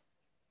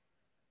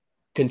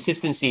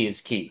 Consistency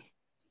is key.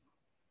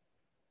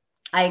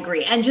 I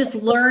agree. And just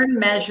learn,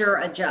 measure,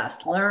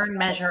 adjust,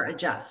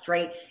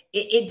 right?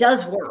 It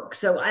does work.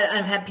 So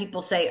I've had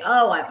people say,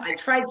 I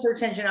tried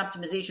search engine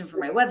optimization for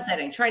my website.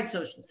 I tried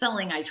social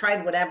selling. I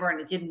tried whatever, and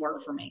it didn't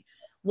work for me.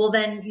 Well,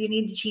 then you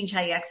need to change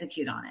how you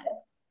execute on it.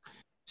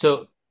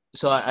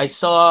 So I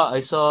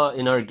saw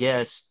in our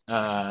guest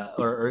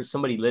or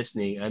somebody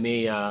listening, I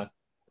may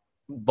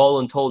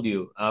Bolin told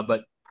you,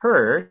 but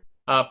Per,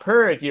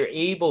 if you're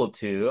able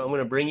to, I'm going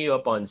to bring you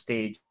up on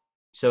stage.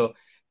 So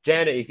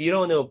Janet, if you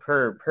don't know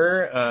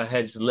Per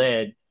has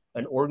led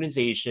an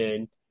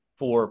organization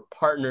for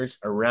partners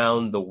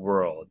around the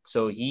world.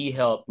 So he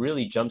helped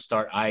really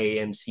jumpstart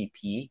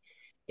IAMCP,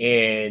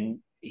 and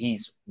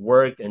he's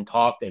worked and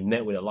talked and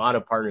met with a lot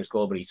of partners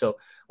globally. So I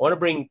want to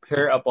bring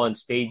Per up on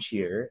stage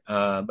here.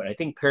 But I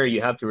think, Per,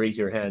 you have to raise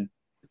your hand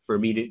for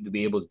me to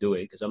be able to do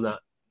it, because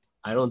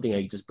I don't think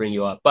I can just bring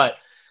you up. But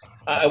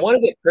I want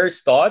to get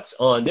Per's thoughts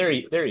on, there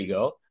you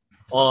go,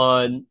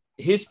 on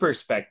his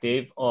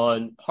perspective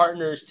on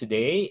partners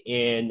today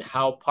and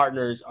how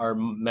partners are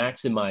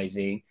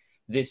maximizing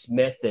this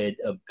method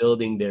of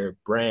building their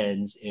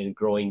brands and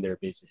growing their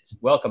business.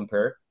 Welcome,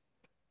 Per.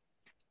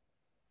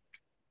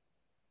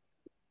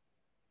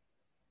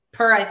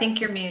 Per, I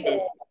think you're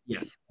muted.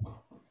 Yeah.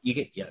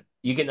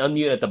 You can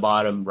unmute at the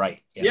bottom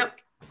right. Yeah. Yep.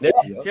 There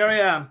you go. Here I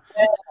am.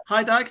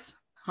 Hi, Dax.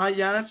 Hi,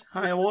 Janet.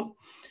 Hi, all.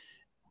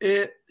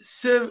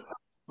 So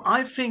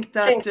I think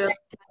that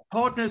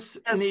partners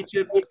need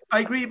to, I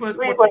agree with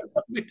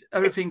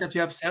everything that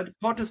you have said.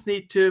 Partners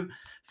need to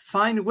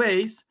find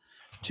ways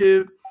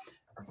to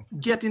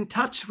get in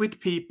touch with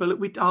people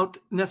without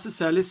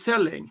necessarily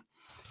selling.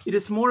 It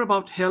is more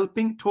about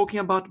helping, talking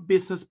about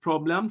business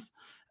problems,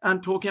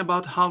 and talking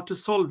about how to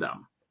solve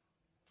them.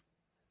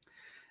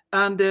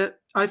 And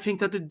I think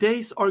that the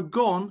days are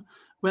gone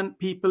when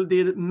people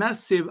did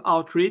massive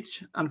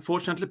outreach.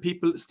 Unfortunately,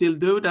 people still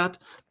do that,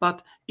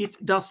 but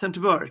it doesn't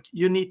work.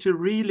 You need to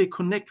really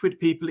connect with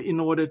people in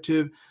order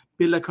to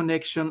build a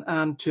connection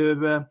and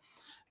to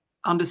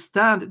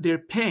understand their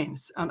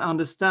pains and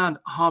understand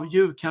how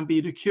you can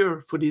be the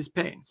cure for these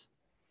pains.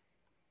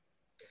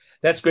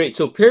 That's great.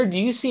 So, Per, do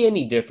you see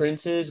any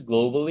differences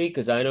globally?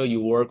 Because I know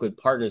you work with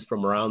partners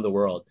from around the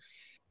world.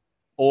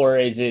 Or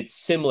is it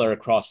similar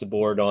across the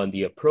board on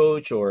the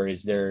approach, or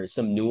is there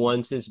some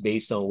nuances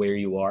based on where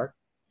you are?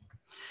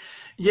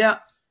 Yeah,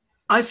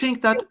 I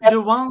think that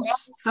the ones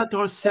that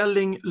are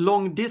selling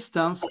long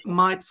distance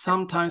might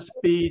sometimes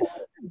be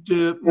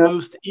the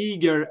most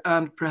eager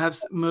and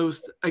perhaps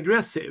most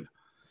aggressive.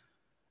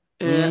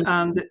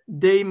 And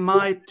they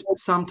might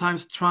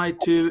sometimes try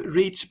to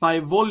reach by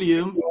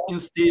volume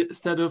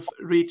instead of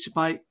reach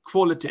by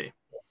quality.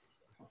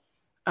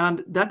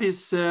 And that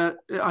is,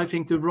 I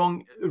think, the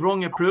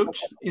wrong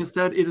approach.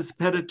 Instead, it is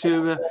better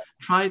to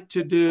try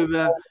to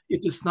do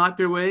it the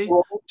sniper way,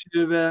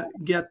 to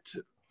get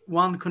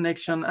one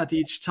connection at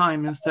each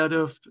time instead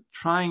of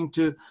trying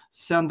to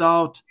send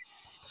out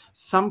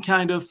some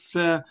kind of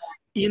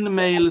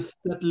emails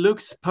that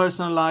looks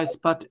personalized,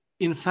 but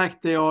in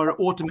fact they are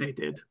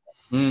automated.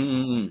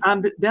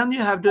 And then you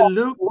have the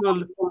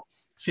local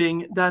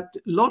thing that a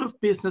lot of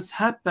business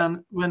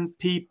happen when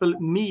people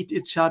meet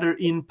each other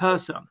in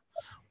person,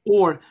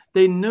 or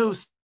they know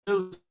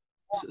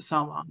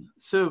someone.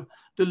 So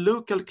the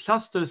local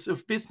clusters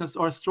of business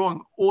are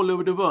strong all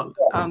over the world.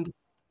 And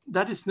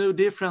that is no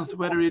difference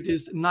whether it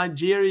is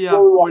Nigeria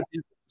or it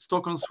is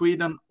Stockholm,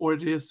 Sweden, or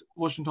it is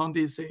Washington,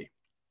 D.C.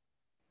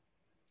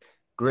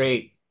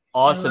 Great.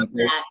 Awesome.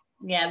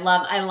 Yeah,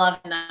 I love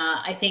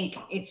I think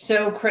it's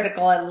so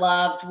critical. I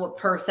loved what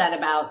Per said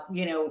about,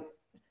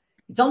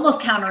 it's almost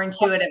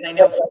counterintuitive, I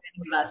know, for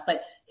many of us,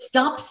 but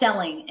stop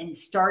selling and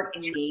start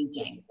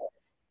engaging.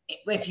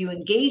 If you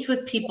engage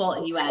with people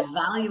and you add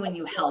value and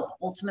you help,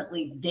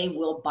 ultimately they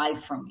will buy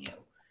from you.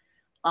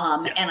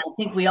 And I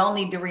think we all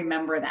need to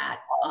remember that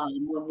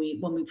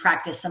when we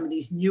practice some of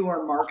these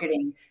newer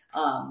marketing,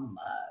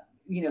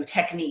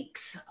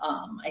 techniques.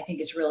 I think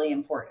it's really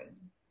important.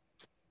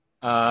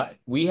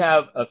 We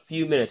have a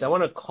few minutes. I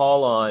want to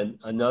call on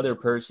another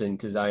person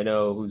because I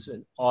know who's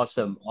an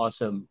awesome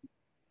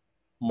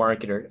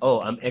marketer.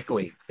 Oh, I'm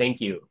echoing.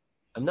 Thank you.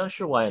 I'm not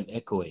sure why I'm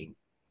echoing.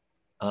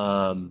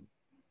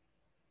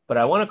 But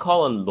I want to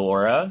call on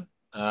Laura.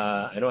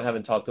 I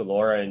haven't talked to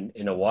Laura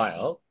in a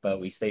while, but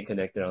we stay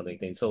connected on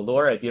LinkedIn. So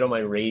Laura, if you don't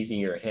mind raising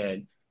your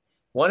hand,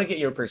 I want to get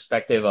your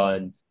perspective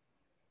on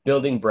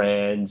building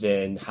brands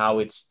and how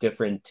it's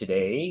different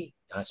today,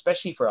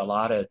 especially for a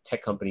lot of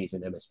tech companies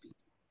and MSPs.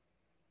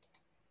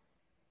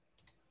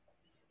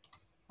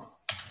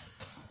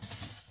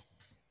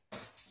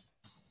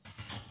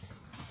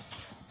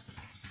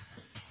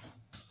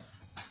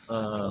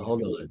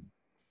 Hold on.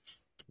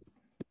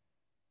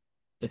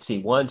 Let's see.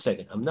 1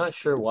 second. I'm not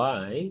sure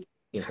why.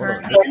 Yeah, hold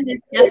on.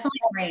 It's definitely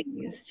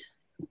raised.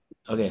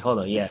 Okay, hold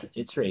on. Yeah,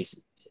 it's raised.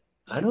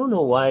 I don't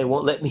know why it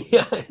won't let me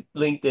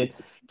LinkedIn.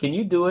 Can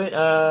you do it,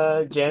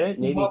 Janet?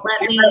 Maybe. Won't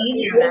let me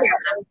either.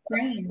 That's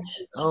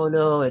strange. Oh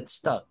no, it's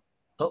stuck.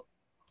 Oh,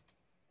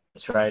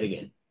 let's try it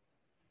again.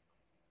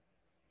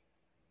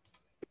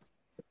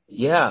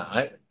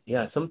 Yeah,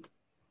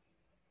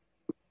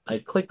 I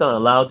clicked on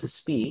allow to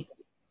speak.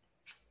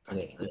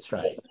 Okay, let's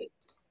try it.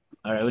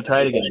 All right, we'll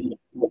try it again.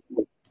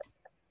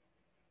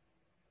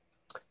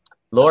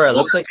 Laura,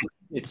 looks like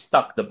it's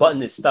stuck. The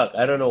button is stuck.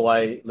 I don't know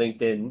why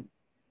LinkedIn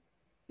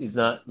is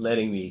not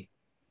letting me.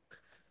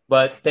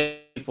 But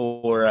thank you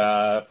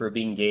for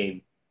being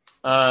game.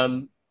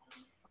 And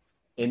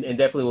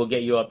definitely we'll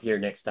get you up here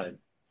next time.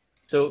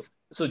 So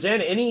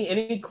Janet,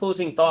 any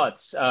closing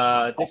thoughts?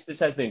 This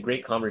has been a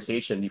great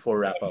conversation before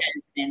we wrap up.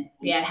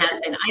 Yeah, it has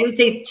been. I would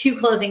say 2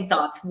 closing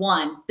thoughts.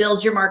 1,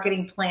 build your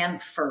marketing plan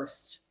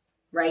first,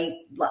 right?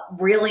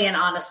 Really and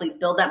honestly,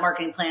 build that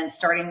marketing plan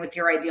starting with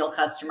your ideal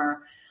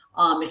customer.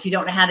 If you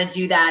don't know how to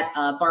do that,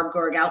 Barb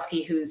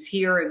Gorogowski, who's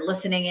here and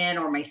listening in,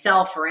 or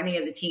myself or any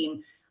of the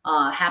team,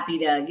 happy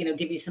to,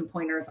 give you some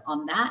pointers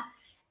on that.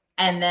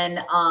 And then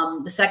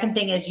the second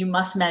thing is you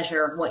must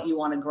measure what you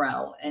want to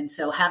grow. And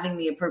so having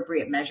the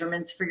appropriate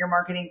measurements for your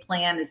marketing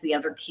plan is the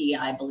other key,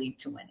 I believe,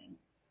 to winning.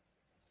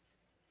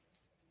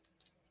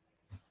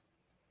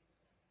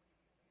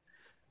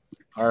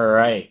 All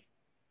right.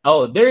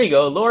 Oh, there you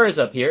go. Laura's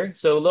up here.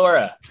 So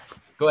Laura,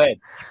 go ahead.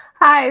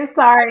 Hi,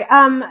 sorry.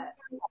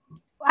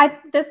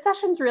 This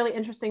session's really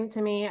interesting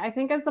to me. I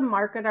think as a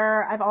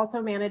marketer, I've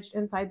also managed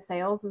inside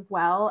sales as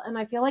well. And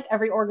I feel like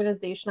every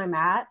organization I'm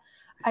at,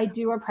 I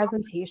do a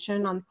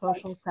presentation on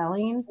social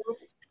selling,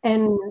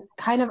 and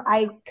kind of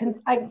I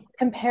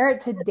compare it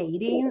to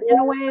dating in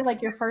a way.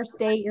 Like your first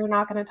date, you're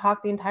not going to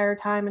talk the entire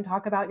time and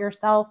talk about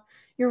yourself.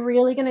 You're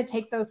really going to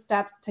take those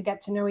steps to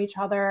get to know each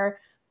other,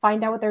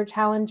 find out what their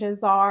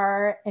challenges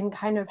are, and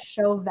kind of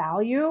show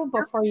value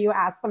before you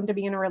ask them to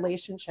be in a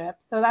relationship.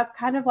 So that's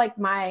kind of like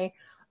my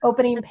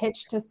opening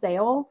pitch to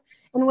sales.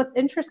 And what's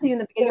interesting in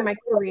the beginning of my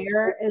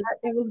career is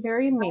it was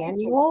very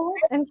manual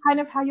and kind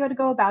of how you had to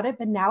go about it.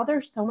 But now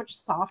there's so much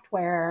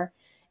software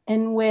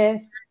and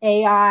with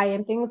AI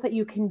and things that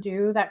you can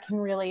do that can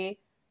really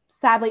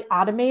sadly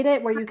automate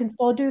it, where you can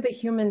still do the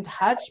human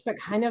touch, but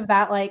kind of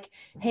that like,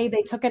 hey,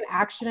 they took an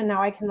action and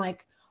now I can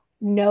like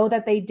know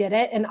that they did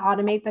it and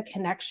automate the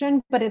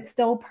connection, but it's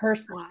still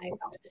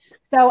personalized.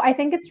 So I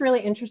think it's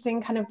really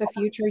interesting, kind of the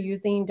future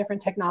using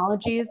different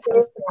technologies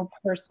to still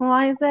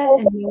personalize it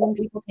and know when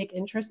people take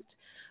interest.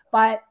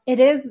 But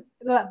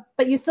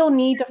but you still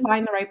need to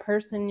find the right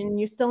person, and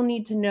you still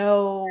need to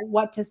know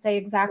what to say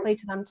exactly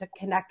to them to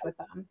connect with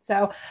them.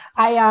 So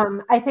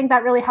I think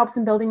that really helps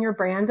in building your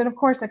brand. And of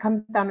course, it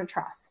comes down to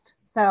trust.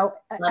 So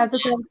as a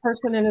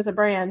salesperson and as a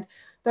brand,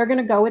 they're going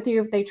to go with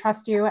you if they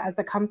trust you as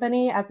a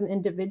company, as an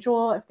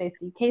individual, if they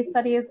see case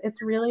studies.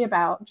 It's really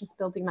about just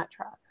building that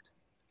trust.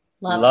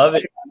 Love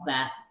it. Love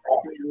that. I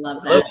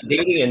love that. Love the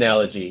dating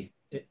analogy.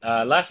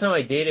 Last time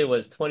I dated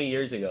was 20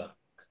 years ago.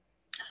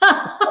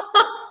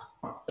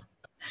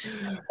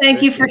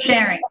 Thank you for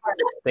sharing.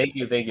 Thank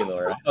you,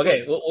 Laura.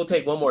 Okay, we'll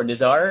take one more.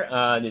 Nizar,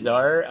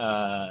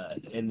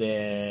 and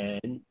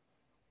then,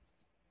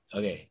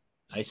 okay.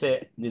 I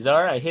said,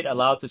 Nizar, I hit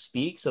allow to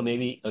speak, so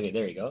maybe, okay,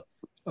 there you go.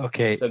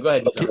 Okay. So go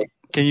ahead, Nizar.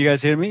 Can you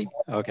guys hear me?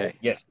 Okay.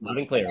 Yes, loud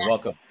and clear.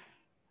 Welcome.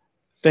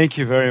 Thank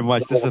you very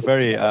much. This is a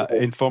very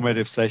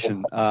informative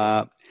session.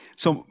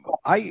 So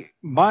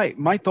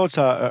my thoughts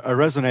are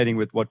resonating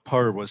with what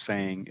Per was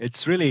saying.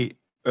 It's really,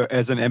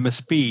 as an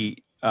MSP,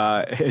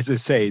 as it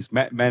says,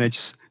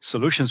 managed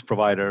solutions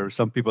provider.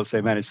 Some people say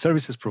managed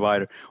services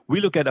provider.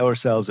 We look at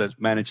ourselves as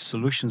managed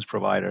solutions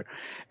provider.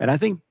 And I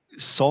think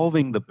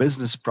solving the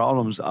business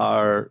problems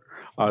are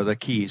the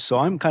key. So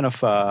I'm kind of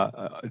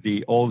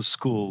the old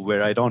school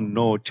where I don't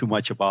know too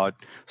much about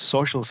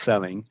social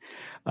selling.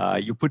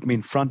 You put me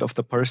in front of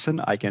the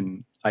person, I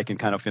can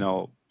kind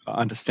of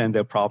understand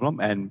their problem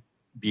and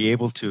be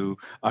able to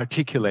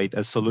articulate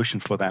a solution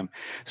for them.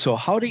 So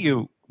how do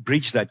you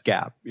bridge that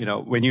gap?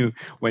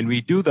 When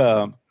we do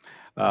the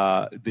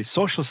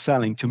social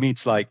selling, to me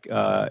it's like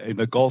in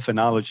the golf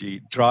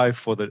analogy, drive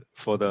for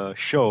the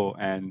show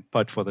and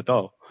putt for the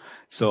dough.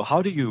 So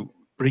how do you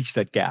bridge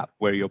that gap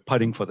where you're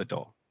putting for the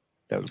dough?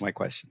 That was my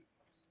question.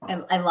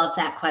 I love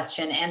that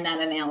question and that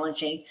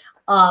analogy.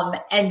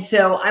 And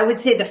so I would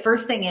say the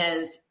first thing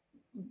is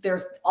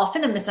there's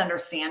often a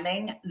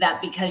misunderstanding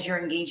that because you're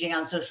engaging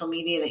on social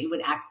media that you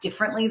would act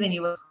differently than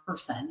you would in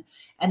person.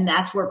 And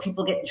that's where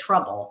people get in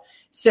trouble.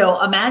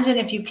 So imagine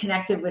if you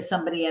connected with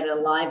somebody at a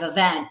live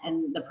event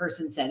and the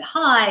person said,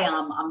 hi,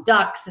 I'm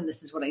Dux and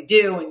this is what I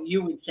do. And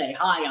you would say,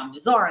 hi, I'm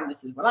Nizar and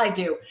this is what I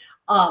do.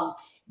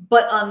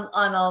 But on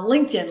a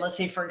LinkedIn, let's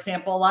say, for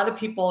example, a lot of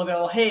people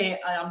go, hey,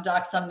 I'm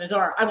Dux, I'm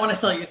Nizar. I want to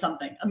sell you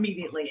something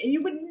immediately. And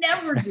you would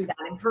never do that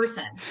in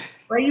person,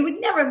 right? You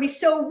would never. It'd be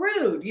so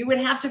rude. You would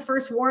have to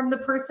first warm the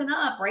person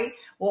up, right?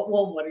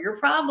 Well, what are your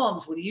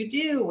problems? What do you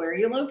do? Where are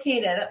you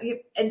located?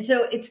 And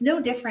so it's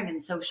no different in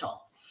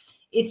social.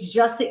 It's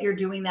just that you're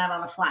doing that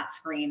on a flat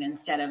screen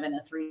instead of in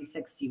a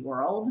 360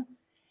 world.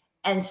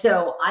 And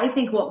so I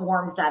think what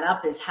warms that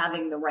up is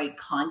having the right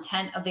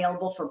content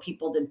available for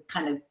people to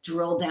kind of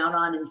drill down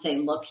on and say,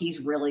 look,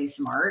 he's really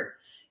smart.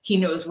 He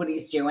knows what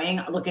he's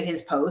doing. Look at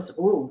his posts.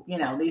 Ooh,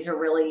 these are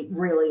really,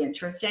 really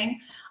interesting.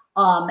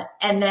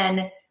 And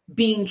then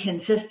being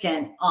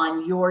consistent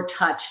on your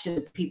touch to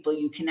the people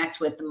you connect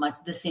with,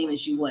 the same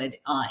as you would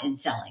in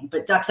selling.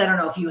 But Dux, I don't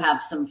know if you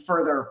have some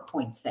further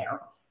points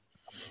there.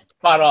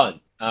 Spot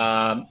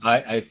on.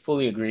 I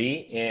fully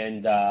agree.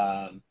 And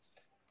I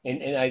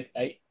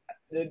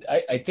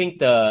think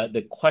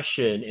the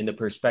question and the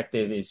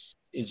perspective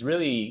is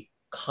really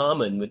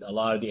common with a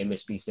lot of the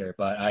MSPs there,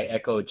 but I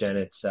echo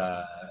Janet's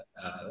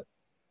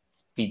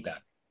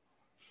feedback.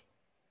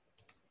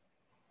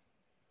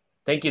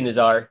 Thank you,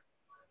 Nizar.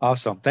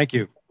 Awesome. Thank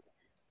you.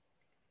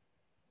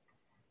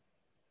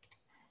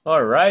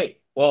 All right.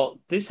 Well,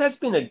 this has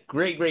been a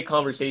great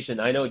conversation.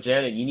 I know,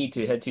 Janet, you need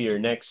to head to your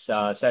next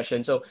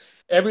session. So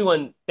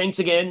everyone, thanks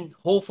again.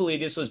 Hopefully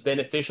this was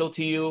beneficial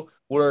to you.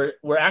 We're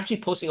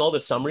actually posting all the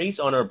summaries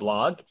on our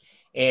blog,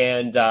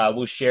 and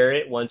we'll share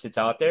it once it's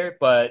out there.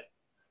 But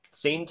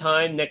same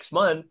time next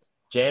month,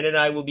 Janet and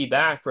I will be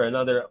back for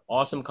another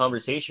awesome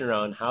conversation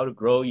around how to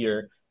grow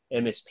your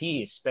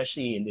MSP,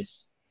 especially in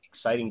this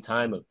exciting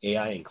time of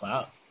AI and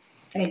cloud.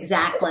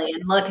 Exactly.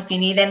 And look, if you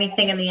need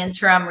anything in the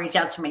interim, reach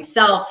out to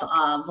myself,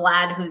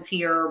 Vlad, who's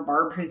here,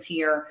 Barb, who's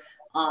here.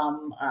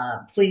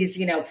 Please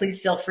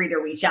feel free to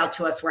reach out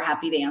to us. We're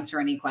happy to answer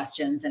any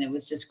questions. And it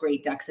was just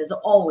great, Dux, as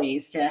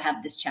always, to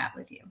have this chat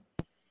with you.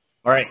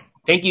 All right.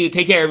 Thank you.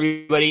 Take care,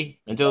 everybody.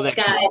 Until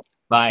next time.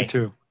 Bye. You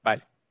too.